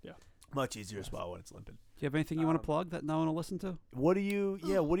 Much easier to swallow when it's limpid. Do you have anything you want to plug that no one will listen to? What do you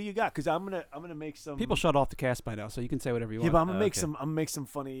got? Because I'm gonna make some People shut off the cast by now, so you can say whatever you Yeah, want. but I'm gonna make okay. some. I'm gonna make some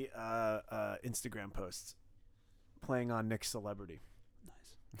funny Instagram posts playing on Nick's celebrity.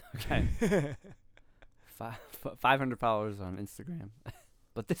 Nice. Okay. 500 followers on Instagram,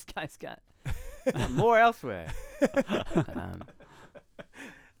 but this guy's got more elsewhere.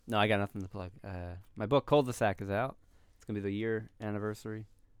 No, I got nothing to plug. My book Cul-de-sac is out. It's gonna be the year anniversary.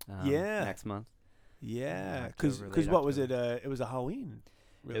 Yeah. Next month. Yeah, October, because late what was it? October. It was a Halloween.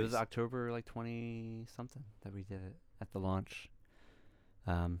 It was October 20 something that we did it at the launch.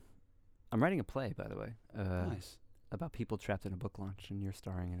 I'm writing a play, by the way, Nice. about people trapped in a book launch, and you're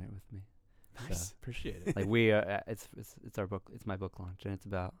starring in it with me. Nice. Appreciate it. Like we, it's our book. It's my book launch, and it's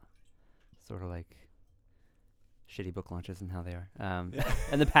about sort of like shitty book launches and how they are, and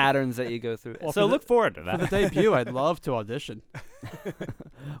the patterns that you go through. Well, So for the- look forward to For the that. debut, I'd love to audition.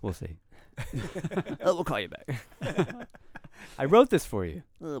 We'll see. We'll call you back. I wrote this for you.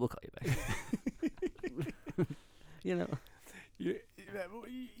 We'll call you back.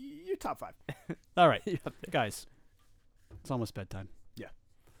 You're top 5. All right, guys. It's almost bedtime.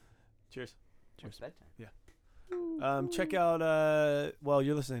 Cheers. Cheers. Check out. Well,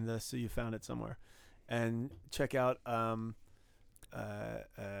 you're listening to this, so you found it somewhere, and check out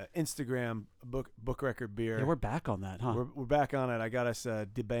Instagram book record beer. Yeah, we're back on that, huh? We're back on it. I got us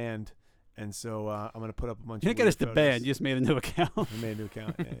debanned, and so I'm gonna put up a bunch. You of didn't get us weird to band. photos. You just made a new account. We made a new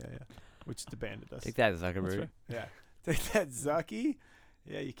account. Yeah. Which debanded us. Take that, That's Zuckerberg. right. Yeah. Take that, Zucky.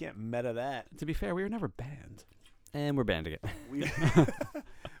 Yeah, you can't meta that. To be fair, we were never banned. And we're banned again.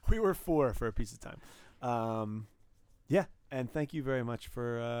 We were 4 for a piece of time. Yeah, and thank you very much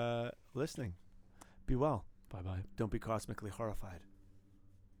for listening. Be well. Bye-bye. Don't be cosmically horrified.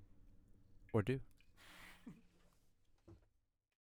 Or do.